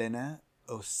Magdalena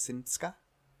Osinska.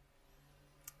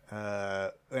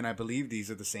 And I believe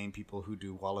these are the same people who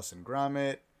do Wallace and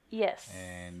Gromit Yes.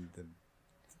 and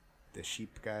the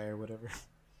sheep guy or whatever.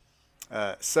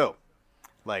 So,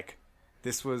 like,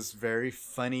 this was very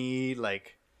funny,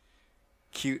 like,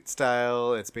 cute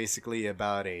style. It's basically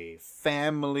about a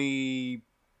family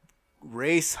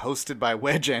race hosted by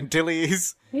Wedge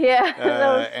Antilles. Yeah,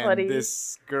 that was and funny.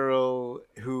 this girl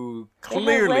who They have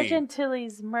clearly Legend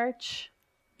Tilly's merch.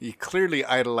 he clearly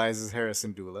idolizes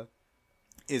Harrison Dula,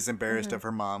 is embarrassed of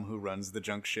her mom who runs the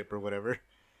junk ship or whatever,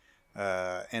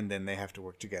 and then they have to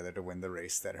work together to win the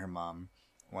race that her mom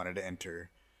wanted to enter,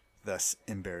 thus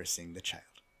embarrassing the child.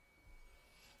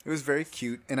 It was very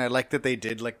cute, and I like that they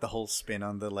did like the whole spin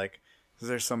on the like, because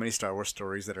there's so many Star Wars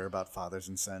stories that are about fathers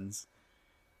and sons,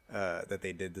 that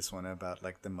they did this one about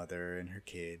like the mother and her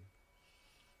kid.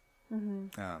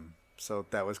 So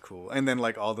that was cool. And then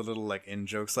like all the little like in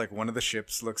jokes, like one of the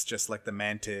ships looks just like the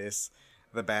Mantis,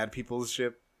 the bad people's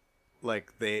ship.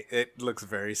 Like it looks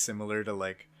very similar to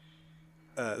like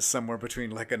somewhere between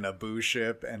like a Naboo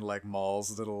ship and like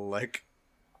Maul's little like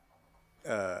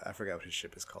I forgot what his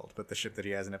ship is called, but the ship that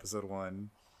he has in episode 1.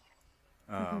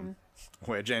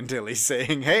 Wedge Antilles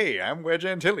saying, "Hey, I'm Wedge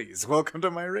Antilles. Welcome to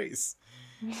my race."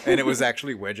 And it was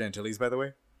actually Wedge Antilles, by the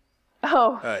way.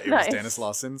 Oh, It nice. was Dennis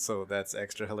Lawson, so that's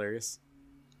extra hilarious.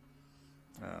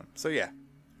 So yeah,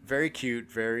 very cute,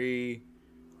 very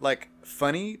like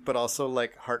funny, but also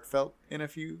like heartfelt in a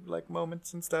few like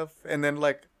moments and stuff. And then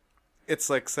like it's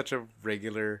like such a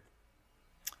regular.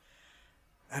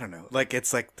 I don't know, like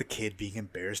it's like the kid being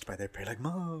embarrassed by their parent, like,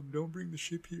 "Mom, don't bring the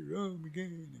ship here,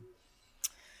 again."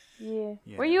 Yeah.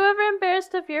 Yeah. Were you ever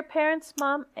embarrassed of your parents,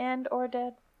 mom and or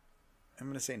dad? I'm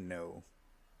gonna say no.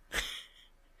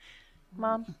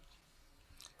 Mom?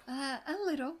 A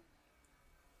little.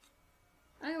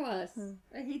 I was.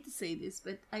 I hate to say this,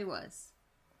 but I was.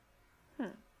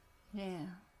 Yeah.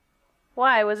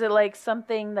 Why? Was it like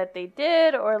something that they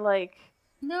did or like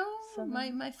No,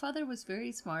 my father was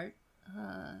very smart,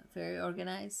 very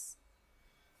organized,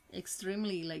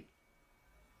 extremely like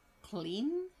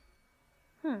clean.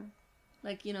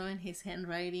 Like, you know, in his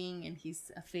handwriting and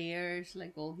his affairs,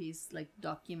 like all his like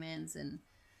documents, and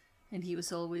he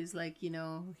was always like, you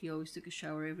know, he always took a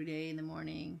shower every day in the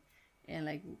morning, and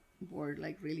like wore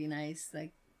like really nice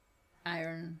like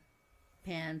iron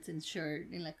pants and shirt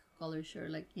and like a color shirt,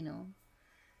 like, you know.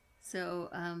 So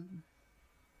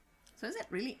so I wasn't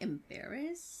really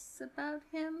embarrassed about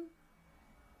him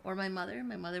or my mother.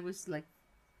 My mother was like,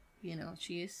 you know,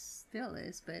 she still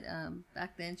is, but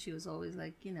back then she was always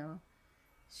like, you know,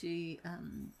 she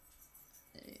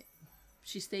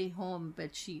stayed home,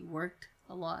 but she worked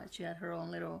a lot. She had her own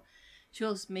little, she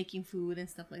was making food and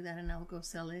stuff like that, and I would go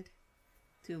sell it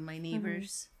to my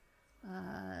neighbors.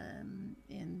 And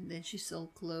then she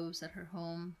sold clothes at her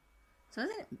home. So I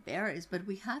wasn't embarrassed, but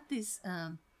we had this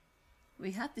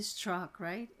truck,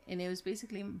 right? And it was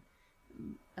basically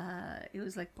it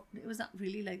was not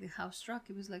really like the house truck.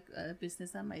 It was like a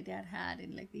business that my dad had,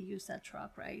 and like they used that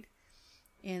truck, right?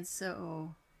 And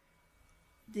so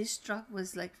this truck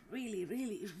was like really,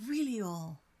 really, really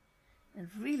old and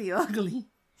really ugly.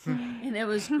 and it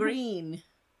was green,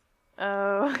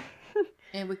 Oh.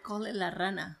 and we call it la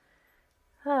rana.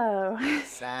 Oh.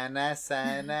 Sana,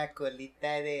 sana, colita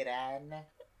de rana.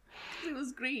 It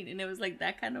was green, and it was like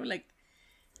that kind of like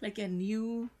a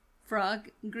new frog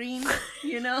green,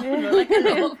 you know, not like an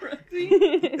old frog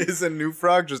green. Is a new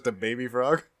frog just a baby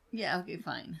frog? Yeah, okay,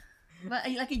 fine. But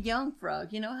like a young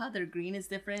frog, you know how their green is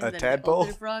different A than tadpole? the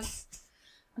older frogs.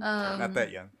 Not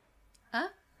that young. Huh?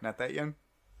 Not that young.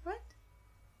 What?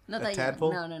 Not A that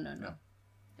tadpole? young. No.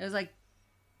 It was like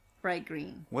bright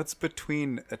green. What's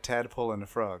between a tadpole and a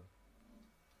frog?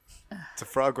 It's a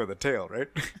frog with a tail, right?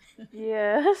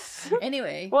 Yes.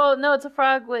 Anyway, Well, no, it's a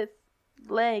frog with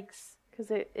legs because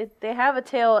they have a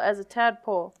tail as a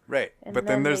tadpole. Right. And But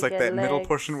then then there's they like get that middle legs.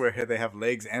 portion where they have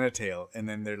legs and a tail, and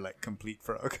then they're like complete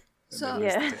frog. And so then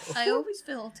there's the Yeah. tail. I always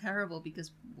feel terrible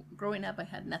because growing up I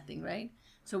had nothing, right?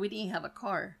 So we didn't have a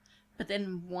car. But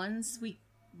then once we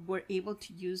were able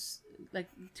to use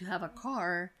to have a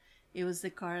car, it was the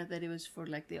car that it was for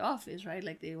like the office, right?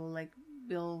 Like they will like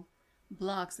build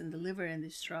blocks and deliver in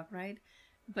this truck, right?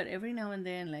 But every now and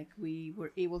then like we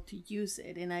were able to use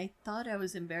it, and I thought I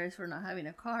was embarrassed for not having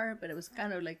a car, but it was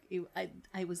kind of like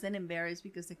I was then embarrassed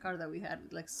because the car that we had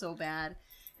was like so bad.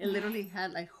 It literally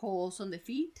had like holes on the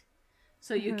feet,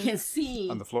 so you can see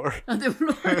On the floor. on the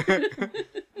floor.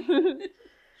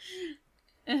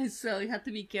 And so you have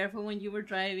to be careful when you were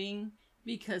driving,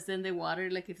 because then the water,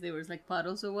 like if there was like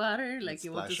puddles of water, like it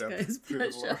would Splash just up kind of through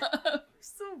the splash up.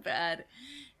 So bad.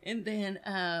 And then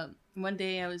one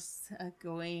day I was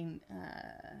going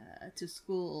to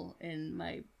school, and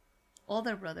my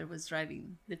older brother was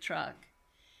driving the truck,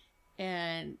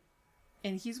 and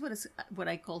he's what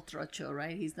I call trocho,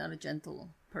 right? He's not a gentle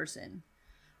person.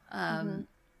 And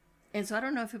so I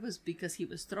don't know if it was because he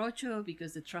was trocho,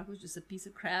 because the truck was just a piece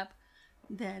of crap,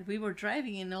 that we were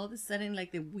driving, and all of a sudden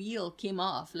like the wheel came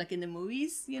off, like in the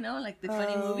movies, you know, like the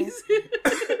funny movies.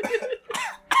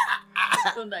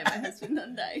 Don't die, my husband,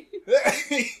 don't die.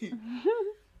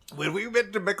 When we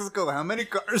went to Mexico, how many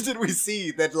cars did we see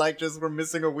that like just were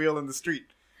missing a wheel in the street?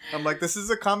 I'm like, this is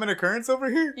a common occurrence over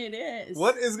here? It is.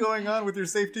 What is going on with your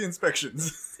safety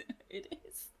inspections? It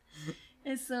is.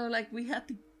 And so like we had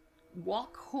to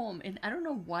walk home, and I don't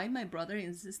know why my brother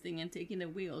insisting in taking the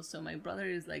wheel. So my brother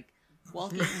is like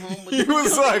walking home with He the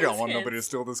was wheel like, in I his want nobody to hands.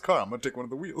 steal this car. I'm going to take one of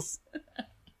the wheels.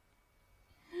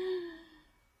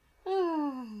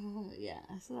 Yeah,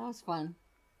 so that was fun.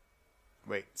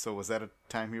 Wait, so was that a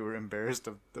time you were embarrassed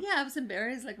of the... Yeah, I was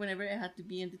embarrassed like whenever I had to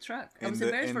be in the truck. I In was the-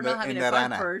 embarrassed in for the- not having in a the car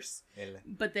rana. first,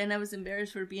 but then I was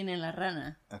embarrassed for being in La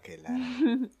Rana. Okay,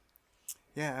 Lara.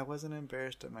 Yeah, I wasn't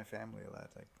embarrassed at my family a lot.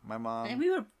 Like, my mom... And we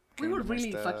were came to my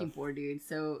really stuff. fucking poor, dude.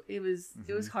 So it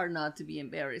was hard not to be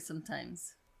embarrassed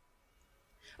sometimes.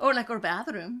 Or like our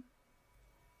bathroom.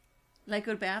 Like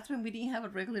our bathroom, we didn't have a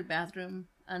regular bathroom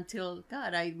until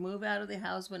I moved out of the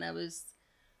house when I was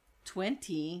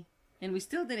 20, and we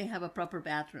still didn't have a proper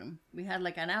bathroom. We had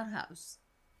like an outhouse.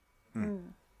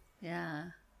 Yeah.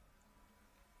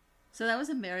 So that was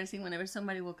embarrassing whenever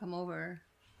somebody will come over.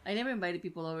 I never invited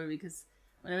people over because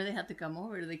whenever they had to come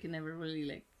over, they could never really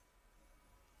like,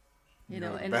 you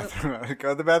know, and bathroom. Go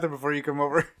to the bathroom before you come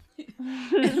over.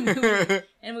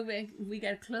 and we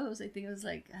got close. I think it was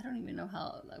like, I don't even know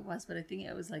how it was, but I think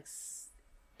it was like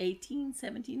 18,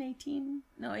 17, 18.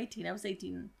 No, 18. I was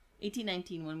 18,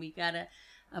 19 when we got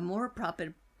a more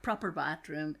proper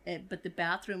bathroom. But the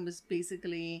bathroom was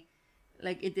basically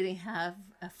like it didn't have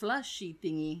a flush sheet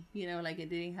thingy, you know, like it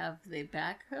didn't have the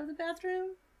back of the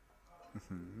bathroom.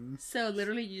 So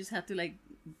literally you just have to like,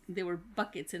 there were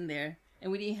buckets in there,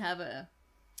 and we didn't have a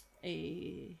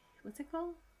what's it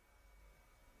called?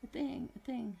 A thing.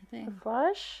 A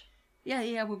flush?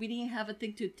 Yeah, but we didn't have a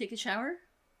thing to take a shower.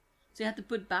 So you had to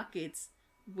put buckets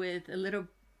with a little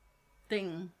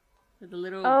thing. With a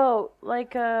little... Oh,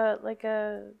 like a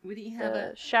we didn't have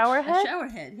a shower a head? shower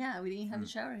head. Yeah, we didn't have a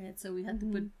shower head. So we had to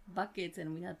put buckets,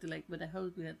 and we had to, like, with a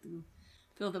hose, we had to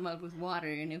fill them up with water.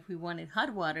 And if we wanted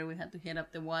hot water, we had to heat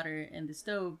up the water in the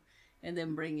stove and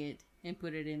then bring it and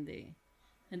put it in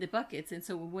the buckets. And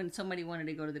so when somebody wanted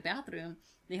to go to the bathroom,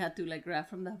 they had to like grab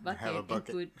from the bucket, Have a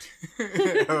bucket. and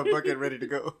put... Have a bucket ready to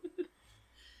go.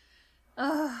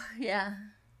 Oh, yeah.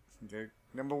 Okay.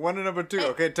 Number 1 and number 2.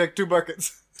 Okay, take 2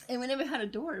 buckets. And we never had a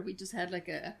door. We just had like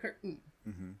a curtain.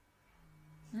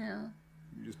 Yeah.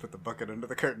 You just put the bucket under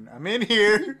the curtain. I'm in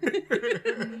here.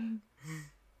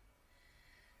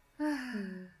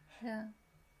 Yeah.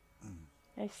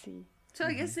 I see. So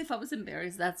I guess if I was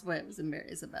embarrassed, that's what I was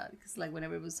embarrassed about. Because like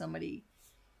whenever it was somebody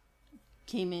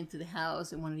came into the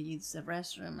house and wanted to use the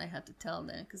restroom, I had to tell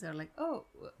them because they were like, "Oh,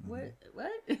 what?"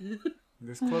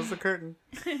 Just close the curtain.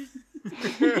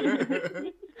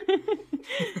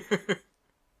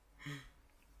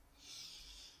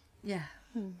 Yeah.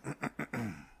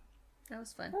 That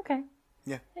was fun. Okay.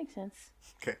 Yeah. Makes sense.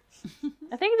 Okay.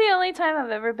 I think the only time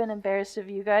I've ever been embarrassed of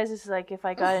you guys is like if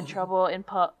I got in trouble in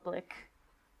public.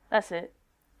 That's it.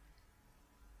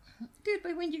 Dude,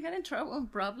 but when you got in trouble in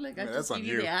public, I Yeah, just that's give on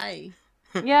you you. the eye.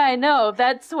 Yeah, I know.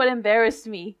 That's what embarrassed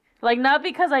me. Like, not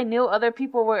because I knew other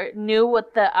people knew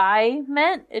what the I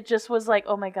meant. It just was like,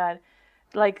 oh my god.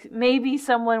 Like, maybe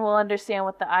someone will understand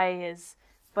what the I is,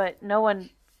 but no one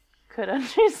could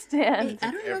understand.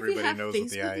 I don't know if you everybody have knows what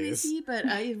the Facebook, eye is. Lizzie, but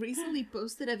I recently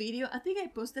posted a video. I think I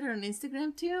posted it on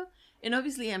Instagram too. And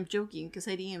obviously I'm joking because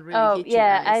I didn't really Oh, hit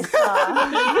yeah, I you guys.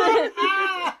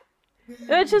 saw.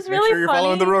 Which is Make really sure you're funny.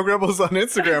 following the Rogue Rebels on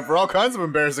Instagram for all kinds of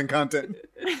embarrassing content.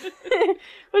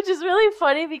 Which is really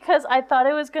funny because I thought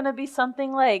it was going to be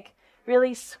something like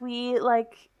really sweet,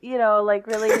 like, you know, like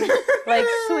really like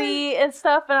sweet and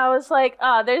stuff. And I was like,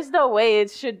 there's no way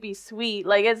it should be sweet.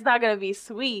 Like, it's not going to be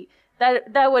sweet.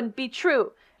 That wouldn't be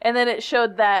true. And then it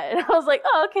showed that. And I was like,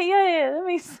 oh, okay, yeah, that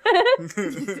makes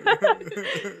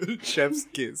sense. Chef's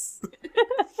kiss.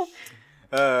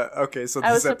 Okay, so this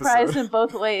I was surprised episode, in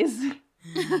both ways.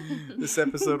 this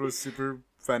episode was super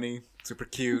funny, super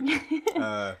cute.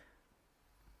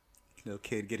 Little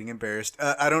kid getting embarrassed.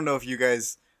 I don't know if you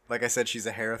guys, like I said, she's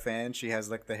a Hera fan. She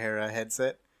has like the Hera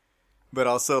headset, but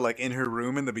also like in her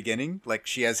room in the beginning, like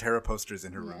she has Hera posters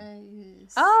in her room.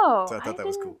 Yes. Oh. So I thought that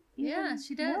was cool. Yeah,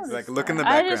 she does. notice Like, look in that. the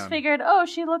I just background. figured, oh,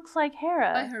 she looks like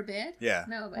Hera. By her bed? Yeah.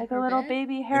 No, by Like her a little bed?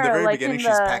 baby In Hera. the very like beginning, in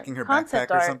she's the packing her backpack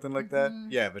concept or art. something like that.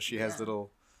 Yeah, but she has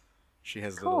little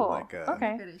Cool. like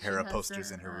Okay. She Hera has posters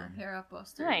her, in her room. Hera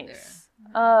poster Nice.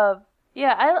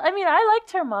 Yeah, I mean, I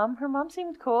liked her mom. Her mom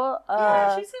seemed cool. there.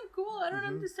 Yeah, she Uh, seemed cool. I don't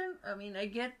understand. I mean, I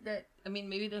get that. I mean,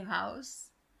 maybe the house.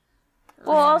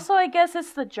 well, also, I guess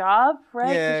it's the job,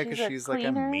 right? Yeah, because because she's like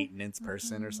a cleaner. maintenance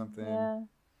person or something. Yeah.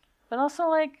 But also,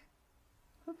 like,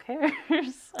 who cares?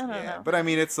 I don't Yeah, know. but I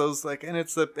mean, it's those like, and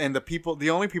it's the people. The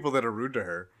only people that are rude to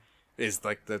her is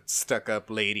like the stuck-up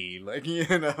lady, like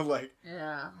like,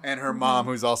 Yeah. and her mom,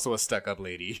 who's also a stuck-up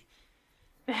lady.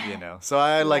 So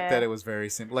I like Yeah. that it was very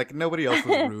simple. Like nobody else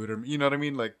was rude, or you know what I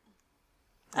mean? Like,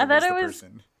 I thought the it was-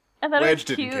 person. I thought Wedge it was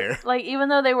didn't cute. care. Like, even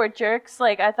though they were jerks,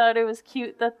 like, I thought it was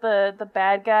cute that the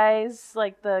bad guys,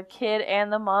 like, the kid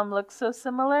and the mom look so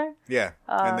similar. Yeah,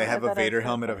 and they I have a thought it was Vader really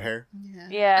helmet of funny. hair. Yeah.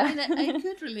 Yeah. I mean, I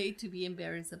could relate to be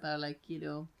embarrassed about, like,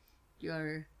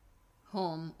 your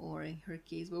home, or in her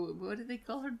case, what do they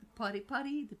call her? The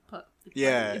potty? The potty?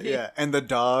 Yeah, yeah, and the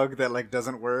dog that like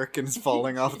doesn't work and is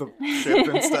falling off the ship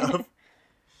and stuff.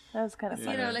 That was kind of Yeah.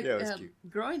 funny. Like, Yeah, it was cute.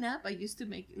 growing up, I used to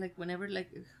make, like, whenever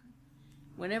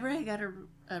I got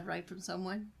a ride from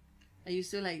someone, I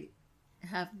used to, like,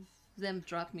 have them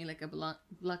drop me, like, a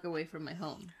block away from my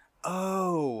home.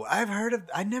 Oh, I've heard of.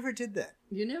 I never did that,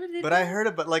 You never did but that? I heard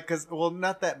of. But like,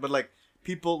 not that, but like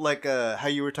people like how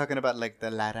you were talking about like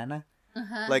the La Rana,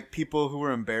 Uh-huh. like people who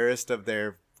were embarrassed of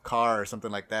their car or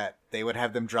something like that. They would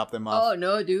have them drop them off. Oh,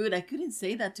 no, dude, I couldn't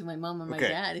say that to my mom or my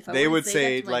dad. If I they would would've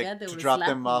say that to my like dad, they to would've drop slapped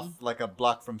them me. off like a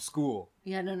block from school.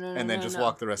 Yeah, no, and then just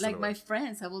walk the rest of like the way. my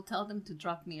friends, I will tell them to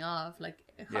drop me off. Like,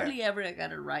 hardly ever I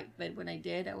got it right, but when I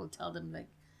did, I will tell them, like,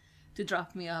 to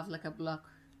drop me off, like, a block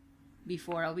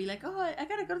before. I'll be like, oh, I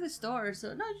gotta go to the store,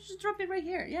 so no, you just drop it right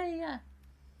here. Yeah.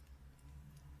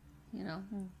 You know?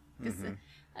 'Cause,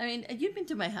 I mean, you've been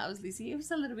to my house, Lizzie. It was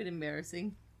a little bit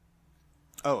embarrassing.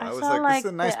 Oh, I was saw, like, this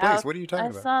is a nice the place. What are you talking I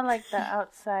about? saw, like, the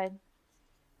outside.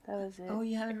 That was it. Oh,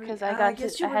 you haven't really... Because I I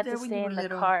guess you were had there to when stay you in were the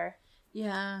little. car.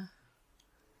 Yeah.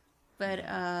 But,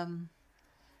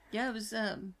 yeah, it was,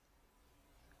 you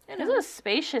It know, was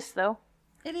spacious, though.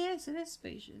 it is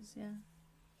spacious, yeah.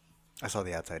 I saw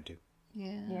the outside too.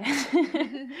 Yeah.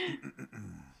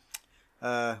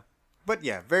 Yeah. But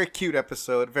yeah, very cute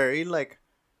episode. Very like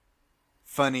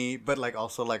funny, but like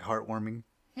also like heartwarming.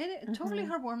 And totally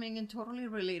heartwarming and totally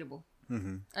relatable.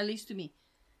 Mm-hmm. At least to me.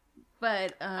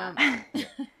 But, If Not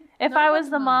I about was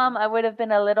the the mom. mom, I would have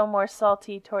been a little more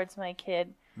salty towards my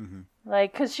kid. Mm-hmm.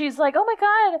 Like, because she's like, oh my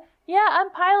god, yeah,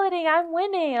 I'm piloting, I'm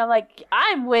winning. And I'm like,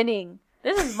 I'm winning.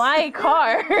 This is my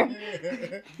car.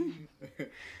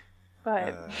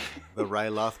 But The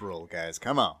Ryloth roll, guys.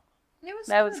 Come on. it was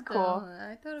That good, was cool. though.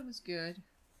 I thought it was good.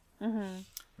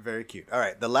 Very cute. All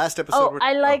right, the last episode. oh, we're-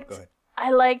 I liked, go ahead. I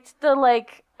liked the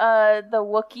the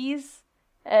Wookiees,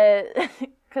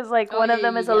 because like Oh, one of yeah,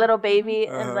 them yeah, is a yeah. little baby,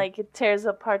 Uh-huh. and like it tears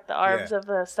apart the arms Yeah. of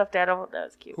the stuffed animal. That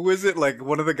was cute. Who is it? Like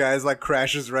one of the guys like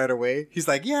crashes right away. He's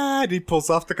like, yeah, and he pulls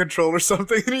off the control or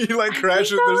something, and he like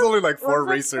crashes. that There's was- only like four was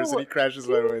that racers, the and he crashes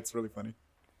right away. It's really funny.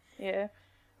 Yeah.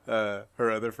 her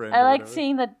other friend. I or like whatever.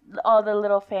 seeing all the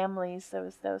little families. That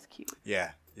was cute.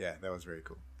 Yeah, that was very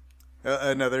cool.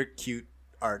 Another cute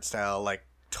art style, like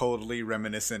totally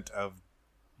reminiscent of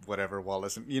whatever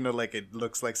Wallace. Like it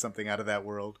looks like something out of that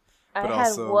world. I But had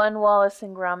also, one Wallace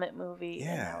and Gromit movie, and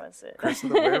yeah, that was it. Curse of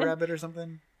the Were Rabbit or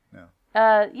something. No,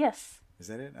 Yes. is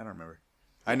that it? I don't remember.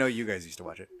 I know you guys used to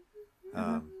watch it.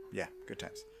 Yeah, good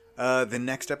times. The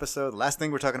next episode, the last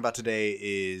thing we're talking about today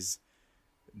is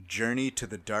Journey to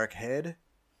the Dark Head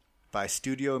by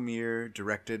Studio Mir,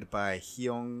 directed by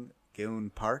Hyung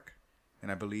Geun Park,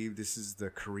 and I believe this is the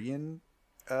Korean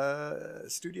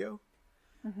studio.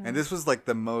 And this was like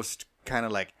the most kind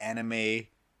of like anime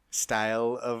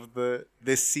style of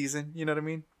this season, you know what I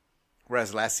mean?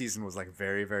 Whereas last season was like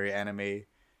very, very anime,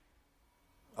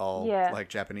 all like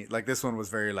Japanese. Like this one was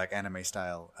very like anime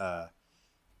style.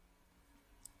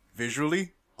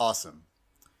 Visually awesome.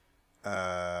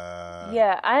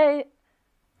 Yeah,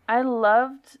 I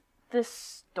loved this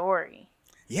story.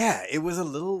 Yeah, it was a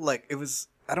little like it was.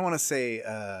 I don't want to say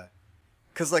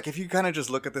because like if you kind of just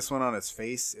look at this one on its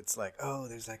face, it's like, oh,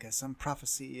 there's like some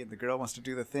prophecy and the girl wants to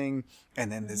do the thing,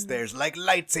 and then there's like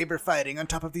lightsaber fighting on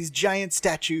top of these giant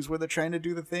statues where they're trying to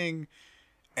do the thing.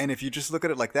 And if you just look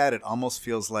at it like that, it almost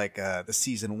feels like the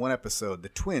season 1 episode, The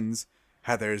Twins,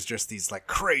 how there's just these like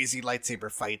crazy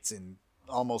lightsaber fights in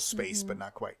almost space, but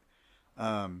not quite.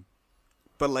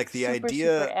 But like the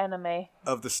idea super anime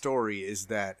of the story is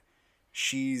that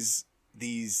she's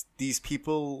these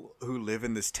people who live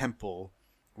in this temple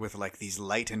with like these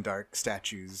light and dark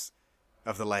statues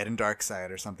of the light and dark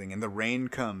side or something, and the rain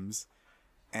comes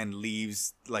and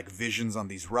leaves like visions on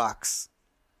these rocks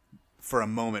for a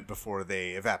moment before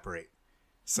they evaporate.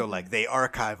 So like they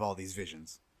archive all these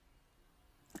visions.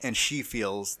 And she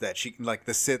feels that she, like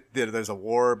the Sith, there's a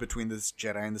war between the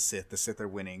Jedi and the Sith are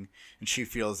winning, and she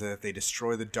feels that if they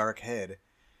destroy the dark head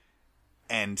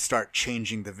and start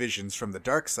changing the visions from the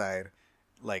dark side,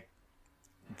 like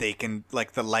they can,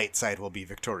 like the light side will be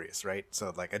victorious, right?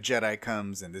 So like a Jedi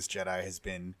comes, and this Jedi has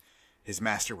been, his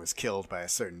master was killed by a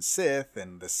certain Sith,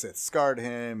 and the Sith scarred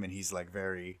him, and he's like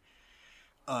very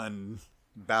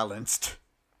unbalanced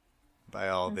by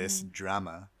all this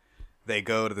drama. They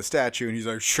go to the statue, and he's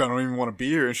like, I don't even want to be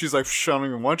here. And she's like, I don't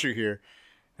even want you here.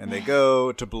 And they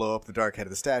go to blow up the dark head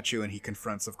of the statue, and he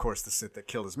confronts, of course, the Sith that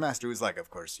killed his master, who's like, of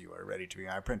course, you are ready to be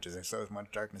my apprentice. There's so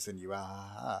much darkness in you.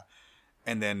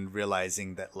 And then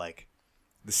realizing that, like,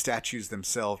 the statues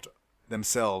themselves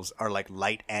are, like,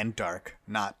 light and dark,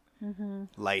 not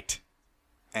light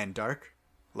and dark.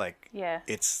 Like,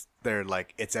 they're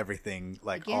like, it's everything,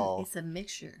 like, Again, all. it's a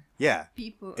mixture. Yeah.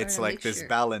 People it's are a like this mixture.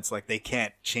 balance, like they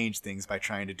can't change things by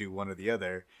trying to do one or the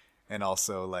other. And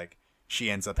also like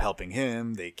she ends up helping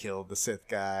him. They kill the Sith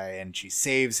guy and she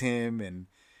saves him, and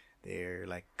they're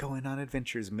like going on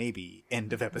adventures, maybe.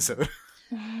 End of episode.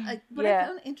 What I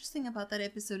found interesting about that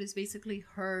episode is basically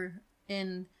her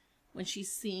in when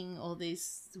she's seeing all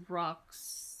these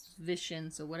rocks,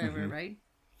 visions or whatever, right?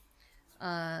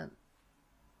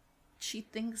 She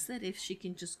thinks that if she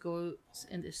can just go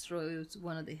and destroy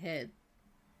one of the head,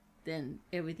 then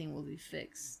everything will be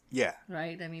fixed. Yeah.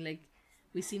 Right? I mean, like,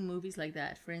 we've seen movies like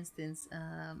that. For instance,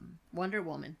 Wonder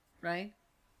Woman, right?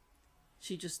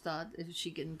 She just thought if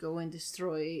she can go and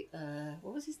destroy,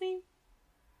 what was his name?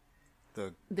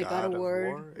 The God of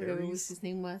War, whatever Ares? his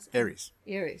name was. Ares.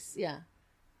 Ares, yeah.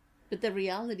 But the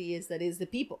reality is that it's the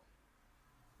people.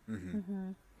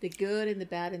 The good and the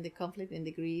bad and the conflict and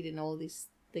the greed and all these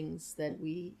things that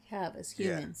we have as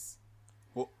humans.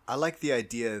 Well, I like the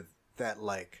idea that,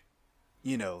 like,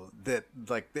 you know, that,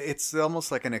 like, it's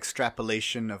almost like an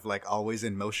extrapolation of, like, always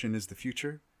in motion is the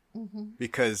future.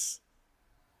 Because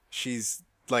she's,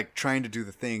 like, trying to do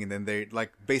the thing, and then they,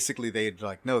 like, basically they're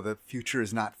like, no, the future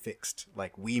is not fixed.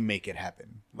 Like, we make it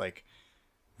happen. Like,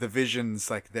 the visions,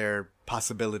 like, they're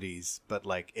possibilities, but,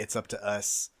 like, it's up to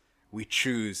us. We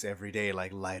choose every day,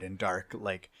 like, light and dark,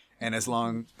 like, and as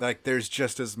long, like, there's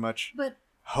just as much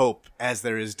hope as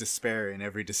there is despair in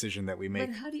every decision that we make.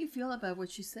 But how do you feel about what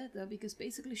she said, though? Because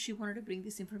basically she wanted to bring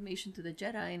this information to the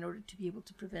Jedi in order to be able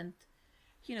to prevent,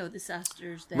 you know,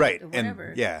 disasters, death, Right, or whatever.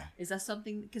 and, yeah. Is that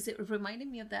something? Because it reminded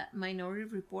me of that Minority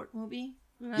Report movie.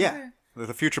 Remember? Yeah,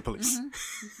 the Future Police.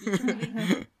 Future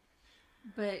movie.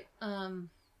 But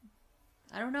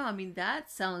I don't know. I mean, that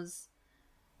sounds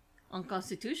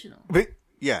unconstitutional. But,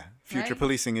 yeah, future Right?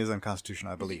 policing is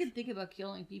unconstitutional, I You believe. can think about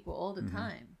killing people all the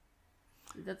time.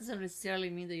 That doesn't necessarily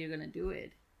mean that you're going to do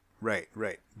it. Right.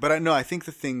 But I think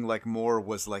the thing, like, more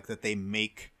was, like, that they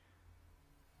make,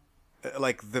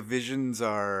 like, the visions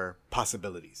are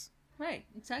possibilities. Right,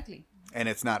 exactly. And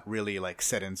it's not really, like,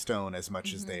 set in stone as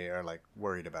much as they are, like,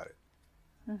 worried about it.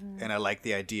 And I like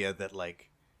the idea that like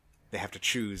they have to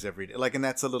choose every day. Like, and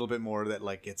that's a little bit more that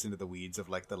like gets into the weeds of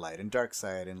like the light and dark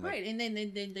side and like, Right, and then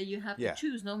you have Yeah. to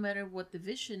choose. No matter what the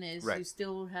vision is, Right. you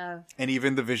still have. and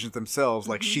even the visions themselves.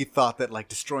 Like she thought that like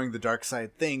destroying the dark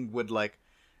side thing would like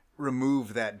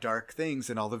remove that dark things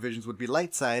and all the visions would be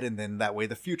light side, and then that way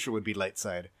the future would be light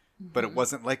side. But it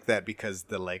wasn't like that because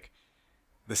the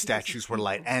statues were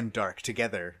light and dark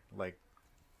together. Like,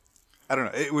 I don't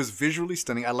know. It was visually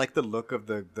stunning. I like the look of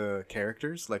the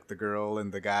characters, like the girl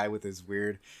and the guy with his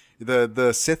weird.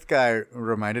 The Sith guy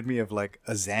reminded me of like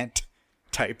a Zant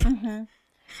type. Did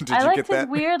I you liked get his that?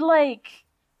 weird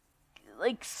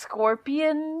like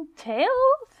scorpion tail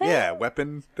thing. Yeah,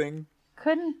 weapon thing.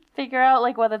 Couldn't figure out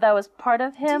like whether that was part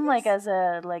of him, like as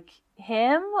a like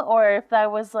him, or if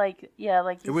that was like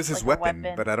It was his like, a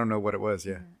weapon, but I don't know what it was.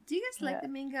 Yeah, Do you guys like Yeah. the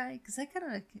main guy? Because I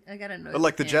gotta know. but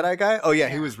like the Jedi guy. Oh yeah,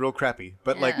 he was real crappy.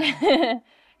 But like,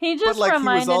 he just like, he was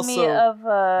reminded me also- of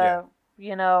yeah.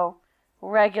 you know,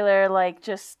 regular like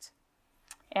just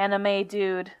anime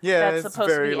dude. yeah, that's it's supposed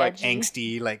very to be like edgy.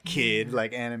 angsty, like kid,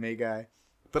 like anime guy.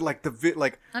 But like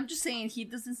like, I'm just saying he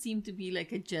doesn't seem to be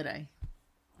like a Jedi.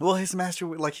 well, his master,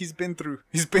 like he's been through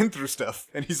stuff,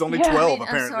 and he's only Yeah. 12 I'm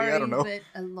apparently. sorry, I don't know. but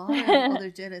a lot of other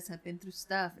Jedis have been through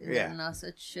stuff, and Yeah. they're not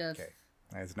such Okay,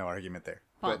 there's no argument there.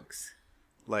 punks.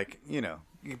 But like, you know,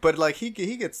 but like he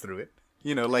gets through it.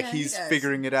 You know, like Yeah, he he's does.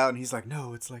 figuring it out, and he's like,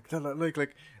 no, it's like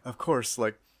of course,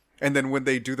 like, and then when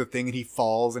they do the thing and he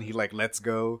falls and he like lets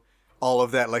go, all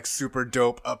of that like super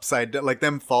dope upside down, like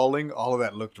them falling, all of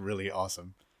that looked really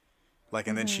awesome. Like,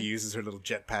 and then she uses her little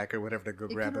jetpack or whatever to go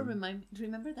It grab kind of him.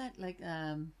 remember that like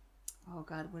oh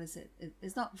god, what is it?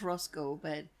 It's not Roscoe,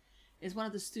 but it's one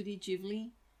of the Studio Ghibli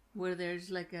where there's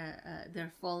like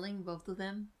they're falling, both of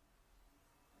them,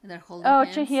 and they're holding Oh,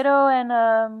 hands. Chihiro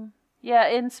and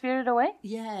in Spirited Away.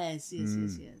 Yes,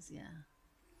 yeah.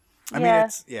 I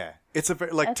mean, it's a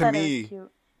very like I to thought it me. was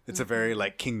cute. It's a very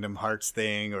like Kingdom Hearts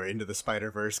thing or Into the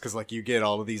Spider-Verse because like you get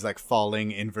all of these like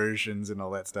falling inversions and all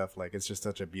that stuff. Like it's just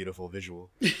such a beautiful visual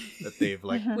that they've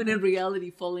like. When in reality,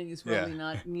 falling is probably Yeah.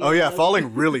 not. Oh yeah, as-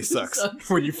 falling really sucks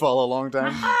when you fall a long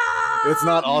time. It's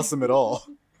not awesome at all.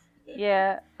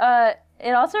 Yeah.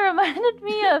 It also reminded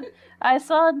me of I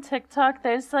saw on TikTok.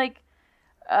 There's like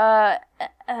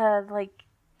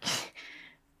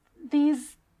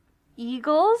these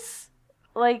eagles,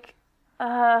 like what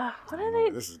are where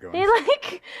they? this is going. They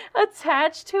like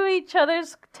attach to each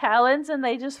other's talons and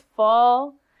they just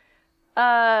fall.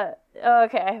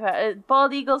 Okay.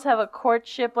 Bald eagles have a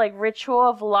courtship like ritual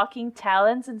of locking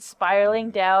talons and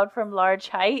spiraling down from large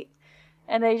height,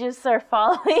 and they just are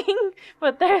falling,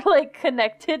 but they're like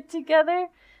connected together.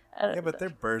 Yeah, but they're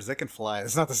birds. They can fly.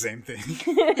 It's not the same thing.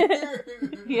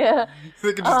 Yeah.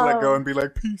 They can just let go and be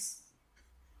like, peace.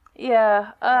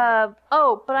 Yeah. But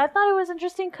I thought it was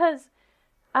interesting because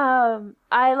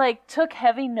I like took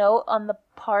heavy note on the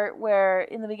part where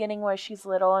in the beginning where she's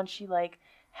little and she like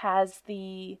has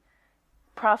the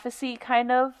prophecy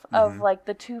kind of like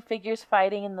the two figures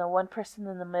fighting and the one person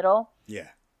in the middle Yeah.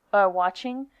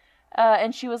 watching.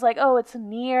 And she was like, oh, it's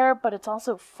near, but it's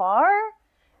also far.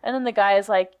 And then the guy is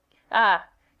like,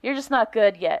 you're just not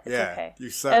good yet. It's Yeah. okay. You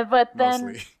suck. But then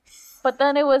mostly. But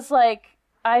then it was like,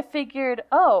 I figured,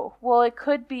 oh, well, it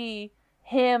could be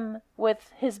him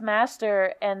with his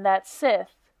master and that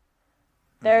Sith.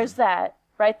 There's that,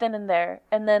 right then and there.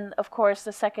 And then, of course,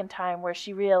 the second time where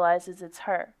she realizes it's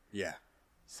her. Yeah.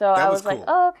 So That I was was like, cool.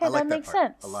 oh, okay, I like that makes part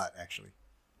sense. A lot, actually.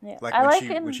 Yeah. Like I when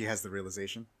like when she has the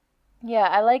realization. Yeah,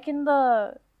 I like in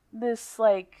this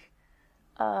like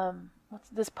what's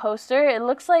this poster? It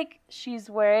looks like she's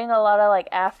wearing a lot of like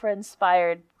Afra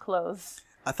inspired clothes.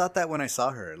 I thought that when I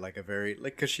saw her, like a very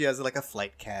like because she has like a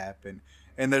flight cap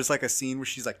and there's like a scene where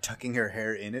she's like tucking her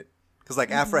hair in it because like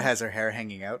Afra has her hair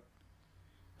hanging out.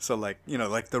 So like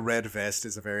like the red vest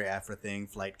is a very Afra thing,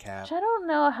 flight cap. Which I don't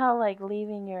know how like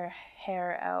leaving your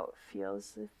hair out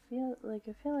feels. I feel like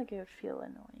it would feel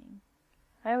annoying.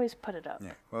 I always put it up.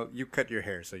 Yeah. Well, you cut your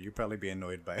hair, so you'd probably be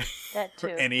annoyed by That too.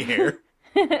 any hair.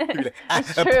 You'd be like,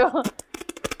 It's true.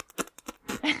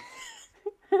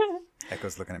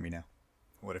 Echo's looking at me now.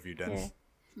 What have you done?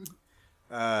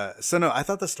 So no, I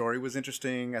thought the story was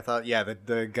interesting. I thought, yeah, the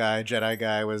Jedi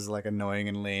guy was like annoying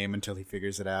and lame until he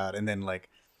figures it out, and then like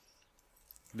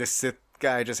the Sith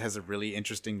guy just has a really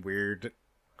interesting, weird,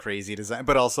 crazy design,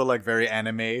 but also like very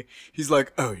anime. He's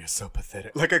like, "Oh, you're so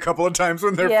pathetic." Like a couple of times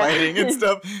when they're Yeah. fighting and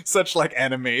stuff, such like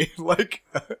anime like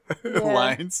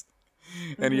lines,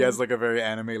 and he has like a very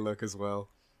anime look as well.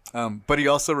 But he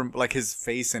also like his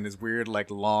face and his weird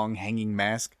like long hanging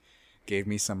mask gave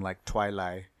me some like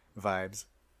Twilight vibes.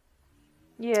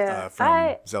 Yeah.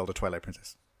 from Zelda Twilight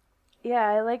Princess. Yeah,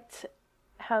 I liked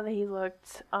how he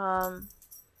looked. And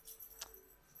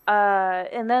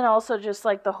then also just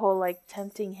like the whole like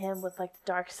tempting him with like the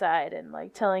dark side and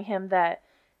like telling him that,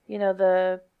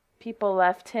 the people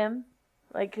left him,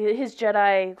 like his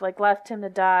Jedi like left him to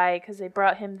die because they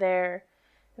brought him there,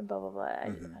 and blah blah blah. I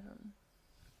don't know.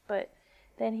 But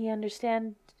then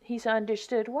he's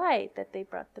understood why that they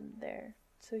brought them there,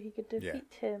 so he could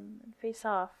defeat him and face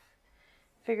off,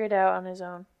 figure it out on his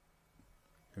own.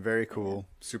 Very cool.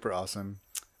 Super awesome.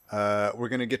 We're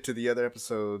going to get to the other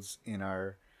episodes in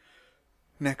our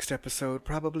next episode,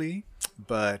 probably.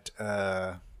 But,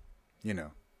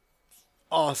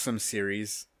 awesome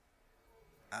series.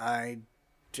 I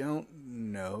don't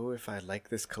know if I like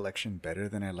this collection better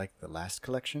than I like the last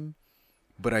collection.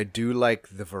 But I do like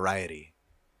the variety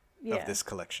of this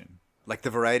collection. Like the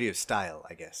variety of style,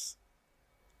 I guess.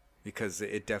 Because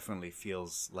it definitely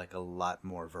feels like a lot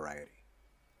more variety.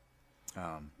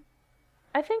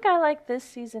 I think I like this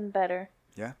season better.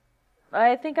 Yeah?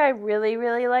 I think I really,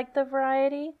 really liked the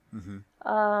variety. Mm-hmm.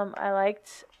 I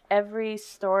liked every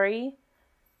story.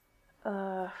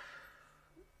 And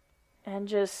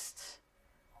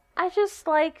I just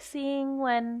like seeing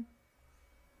when,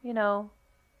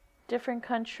 different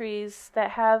countries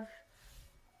that have,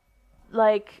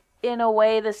 like, in a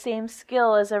way the same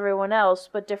skill as everyone else,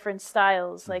 but different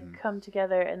styles, like, come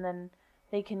together and then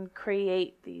they can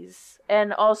create these.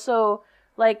 And also,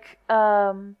 like,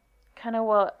 kind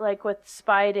of like with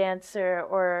Spy Dancer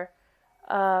or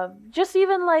just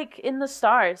even, like, in the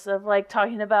Stars of, like,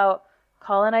 talking about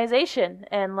colonization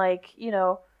and, like,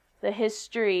 the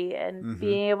history and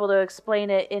being able to explain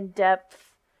it in depth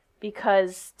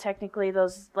because technically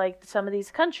those, like, some of these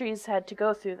countries had to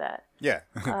go through that. Yeah,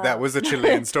 that was a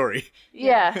Chilean story.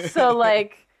 Yeah, so,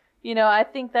 like, I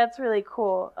think that's really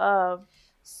cool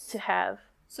to have.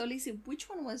 So, Lizzie, which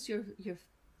one was your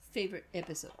favorite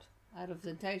episode out of the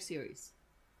entire series?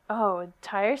 Oh,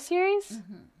 entire series?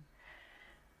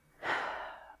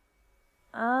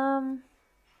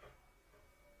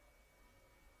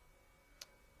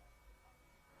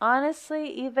 Honestly,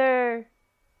 either...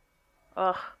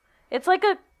 It's like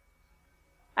I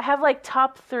have, like,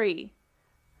 top 3.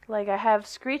 Like, I have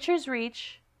Screecher's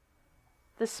Reach,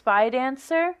 The Spy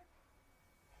Dancer,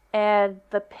 and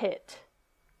The Pit.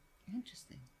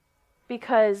 Interesting.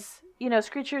 Because,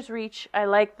 Screecher's Reach, I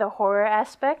like the horror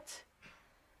aspect.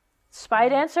 Spy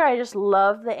Dancer, I just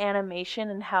love the animation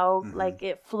and how, like,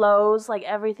 it flows. Like,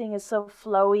 everything is so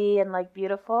flowy and, like,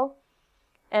 beautiful.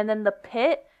 And then The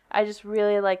Pit, I just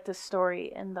really like the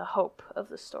story and the hope of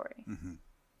the story.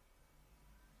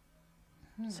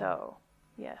 So,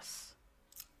 yes.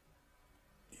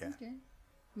 Yeah. Okay.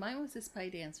 Mine was the Spy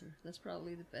Dancer. That's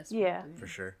probably the best Yeah. one. For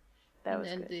sure. That was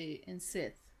good. And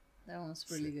Sith. That one's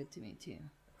really good to me, too.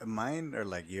 Mine are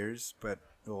like yours, but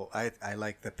I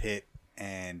like The Pit,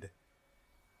 and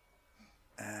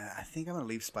I think I'm going to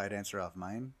leave Spy Dancer off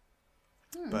mine.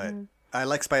 But I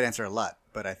like Spy Dancer a lot,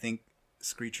 but I think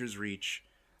Screecher's Reach,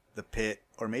 The Pit,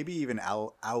 or maybe even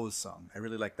Owl's Song. I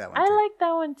really like that one, too. I like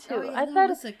that one, too. Oh, yeah, I that thought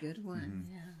was a good one.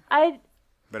 Yeah.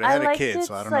 But I had a liked kid,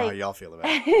 so I don't know how y'all feel about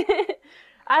it.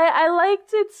 I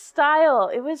liked its style.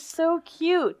 It was so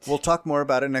cute. We'll talk more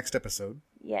about it next episode.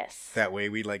 Yes. That way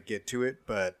we like get to it,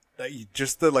 but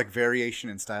just the like variation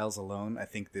in styles alone, I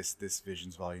think this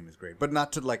Visions volume is great. But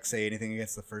not to like say anything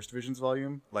against the first Visions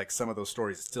volume, like some of those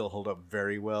stories still hold up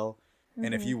very well.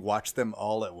 And if you watch them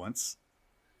all at once,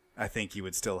 I think you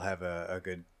would still have a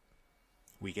good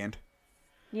weekend.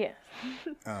 Yeah.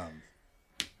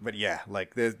 But yeah,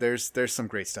 like there's some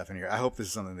great stuff in here. I hope this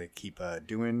is something they keep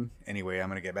doing. Anyway, I'm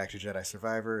gonna get back to Jedi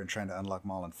Survivor and trying to unlock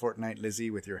Maul in Fortnite,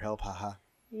 Lizzie, with your help. Haha.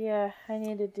 Yeah, I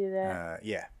need to do that.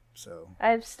 Yeah. So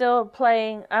I'm still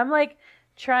playing. I'm like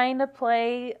trying to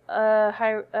play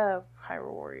Hyrule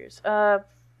Warriors.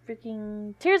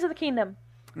 Freaking Tears of the Kingdom.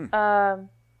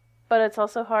 But it's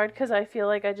also hard because I feel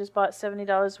like I just bought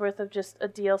 $70 worth of just a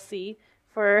DLC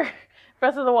for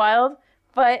Breath of the Wild.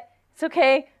 But it's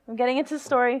okay. I'm getting into the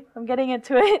story. I'm getting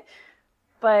into it.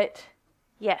 But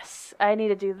yes, I need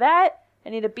to do that. I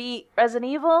need to beat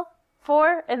Resident Evil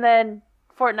 4 and then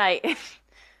Fortnite.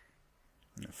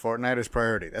 Fortnite is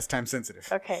priority. That's time sensitive.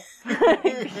 Okay.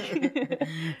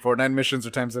 Fortnite missions are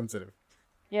time sensitive.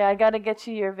 Yeah, I gotta get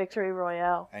you your Victory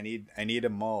Royale. I need a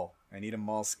Maul. I need a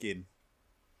Maul skin.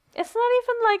 It's not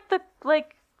even like the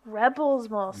Rebels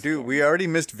Maul skin. Dude, we already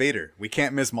missed Vader. We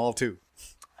can't miss Maul too.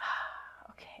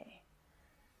 Okay.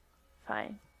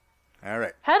 Fine. All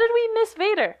right. How did we miss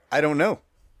Vader? I don't know.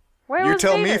 Where You was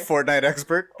tell Vader? me, Fortnite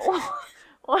expert.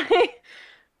 Why?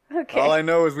 Okay. All I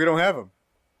know is we don't have him.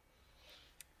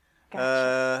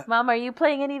 Gotcha. Mom, are you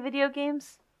playing any video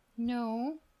games?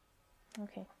 No.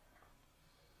 Okay.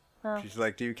 She's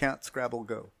like, do you count Scrabble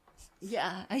Go?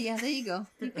 Yeah, yeah, there you go.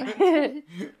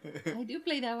 I do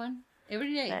play that one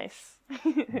every day. Nice.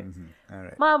 All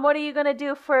right. Mom, what are you gonna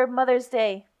do for Mother's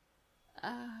Day?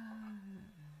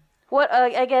 What?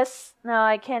 I guess no,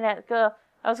 I can't go.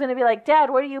 I was gonna be like, Dad,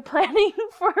 what are you planning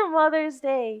for Mother's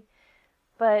Day?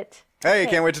 But hey,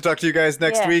 can't wait to talk to you guys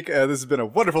next Yeah. week. This has been a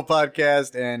wonderful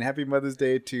podcast, and happy Mother's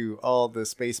Day to all the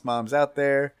space moms out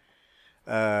there.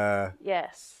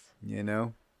 yes, You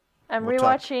know, I'm We'll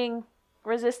talk. rewatching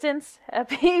Resistance.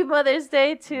 Happy Mother's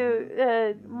Day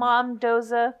to Mom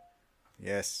Doza.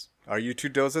 yes. Are you two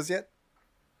dozas yet?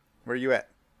 Where are you at?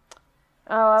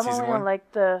 Oh, I'm Season only one? on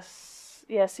like the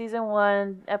season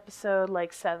 1 episode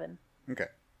like 7. Okay,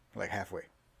 like halfway,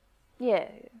 Yeah,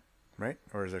 right?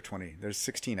 Or is there 20? There's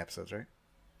 16 episodes, right?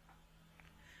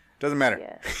 Doesn't matter.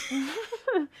 yeah.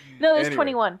 No, there's Anyway.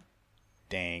 21.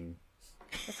 Dang.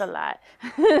 That's a lot.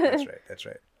 That's right. That's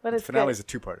right. But The it's finale's good. a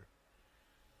two-parter.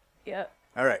 Yeah.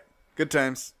 All right. Good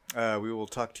times. We will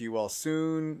talk to you all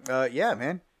soon. Yeah,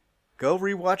 man. Go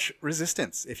rewatch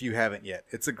Resistance if you haven't yet.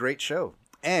 It's a great show.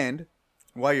 And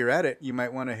while you're at it, you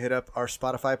might want to hit up our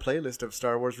Spotify playlist of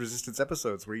Star Wars Resistance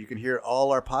episodes where you can hear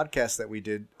all our podcasts that we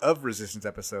did of Resistance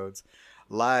episodes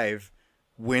live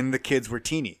when the kids were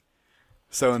teeny.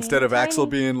 So instead of tiny. Axel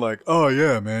being like, oh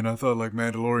yeah, man, I thought like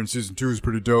Mandalorian Season 2 was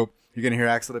pretty dope, you're going to hear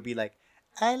Axel to be like,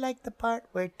 I like the part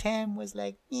where Tam was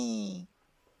like, or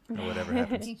whatever I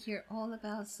happens. can hear all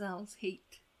about Sal's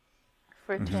hate.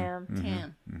 For Tam.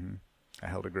 Tam. I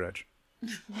held a grudge.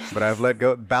 But I've let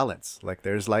go. Balance. Like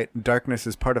there's light and darkness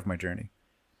is part of my journey.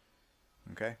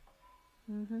 Okay?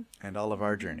 And all of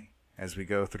our journey as we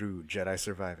go through Jedi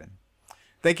Surviving.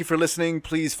 Thank you for listening.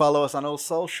 Please follow us on all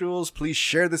socials. Please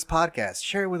share this podcast.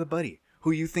 Share it with a buddy who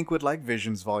you think would like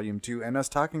Visions Volume 2 and us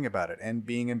talking about it and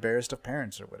being embarrassed of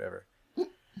parents or whatever.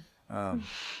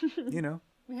 You know.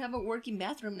 We have a working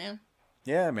bathroom now.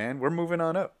 Yeah, man. We're moving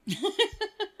on up.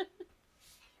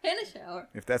 And a shower.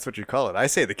 If that's what you call it. I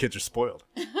say the kids are spoiled.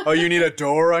 Oh, you need a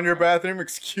door on your bathroom?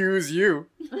 Excuse you.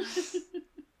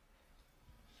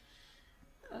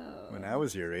 When I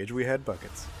was your age, we had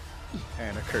buckets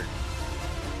and a curtain.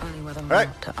 Only with a All right.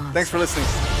 mouth to answer. Thanks for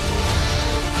listening.